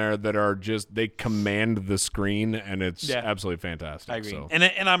guys on there that are just they command the screen and it's absolutely fantastic. I agree, so.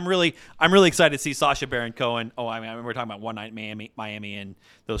 and I'm really excited to see Sacha Baron Cohen. Oh, I mean we're talking about One Night in Miami and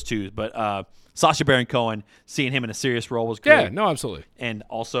those two, but Sacha Baron Cohen, seeing him in a serious role was great. Yeah, no, absolutely, and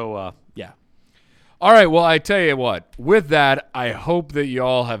also All right, well, I tell you what, with that, I hope that you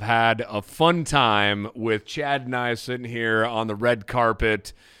all have had a fun time with Chad and I sitting here on the red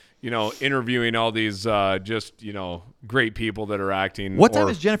carpet, interviewing all these great people that are acting. What time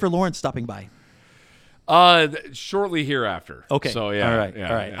is Jennifer Lawrence stopping by? Shortly hereafter. Okay. So, yeah. All right.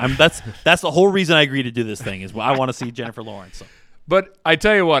 Yeah. That's the whole reason I agreed to do this thing is I want to see Jennifer Lawrence. So. But I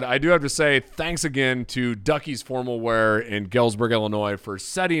tell you what, I do have to say thanks again to Ducky's Formal Wear in Galesburg, Illinois, for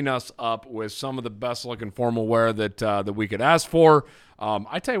setting us up with some of the best-looking formal wear that we could ask for.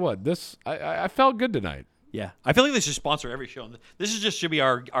 I tell you what, I felt good tonight. Yeah, I feel like they should sponsor every show. This should be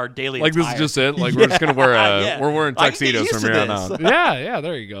our daily. Like attire. this is just it. Like we're just gonna wear we're wearing tuxedos from here on out. Yeah,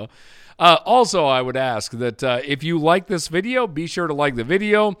 there you go. Also, I would ask that if you like this video, be sure to like the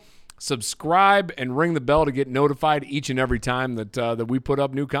video. Subscribe and ring the bell to get notified each and every time that we put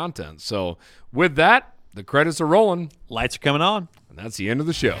up new content. So with that, the credits are rolling. Lights are coming on. And that's the end of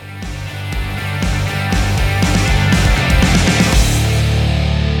the show.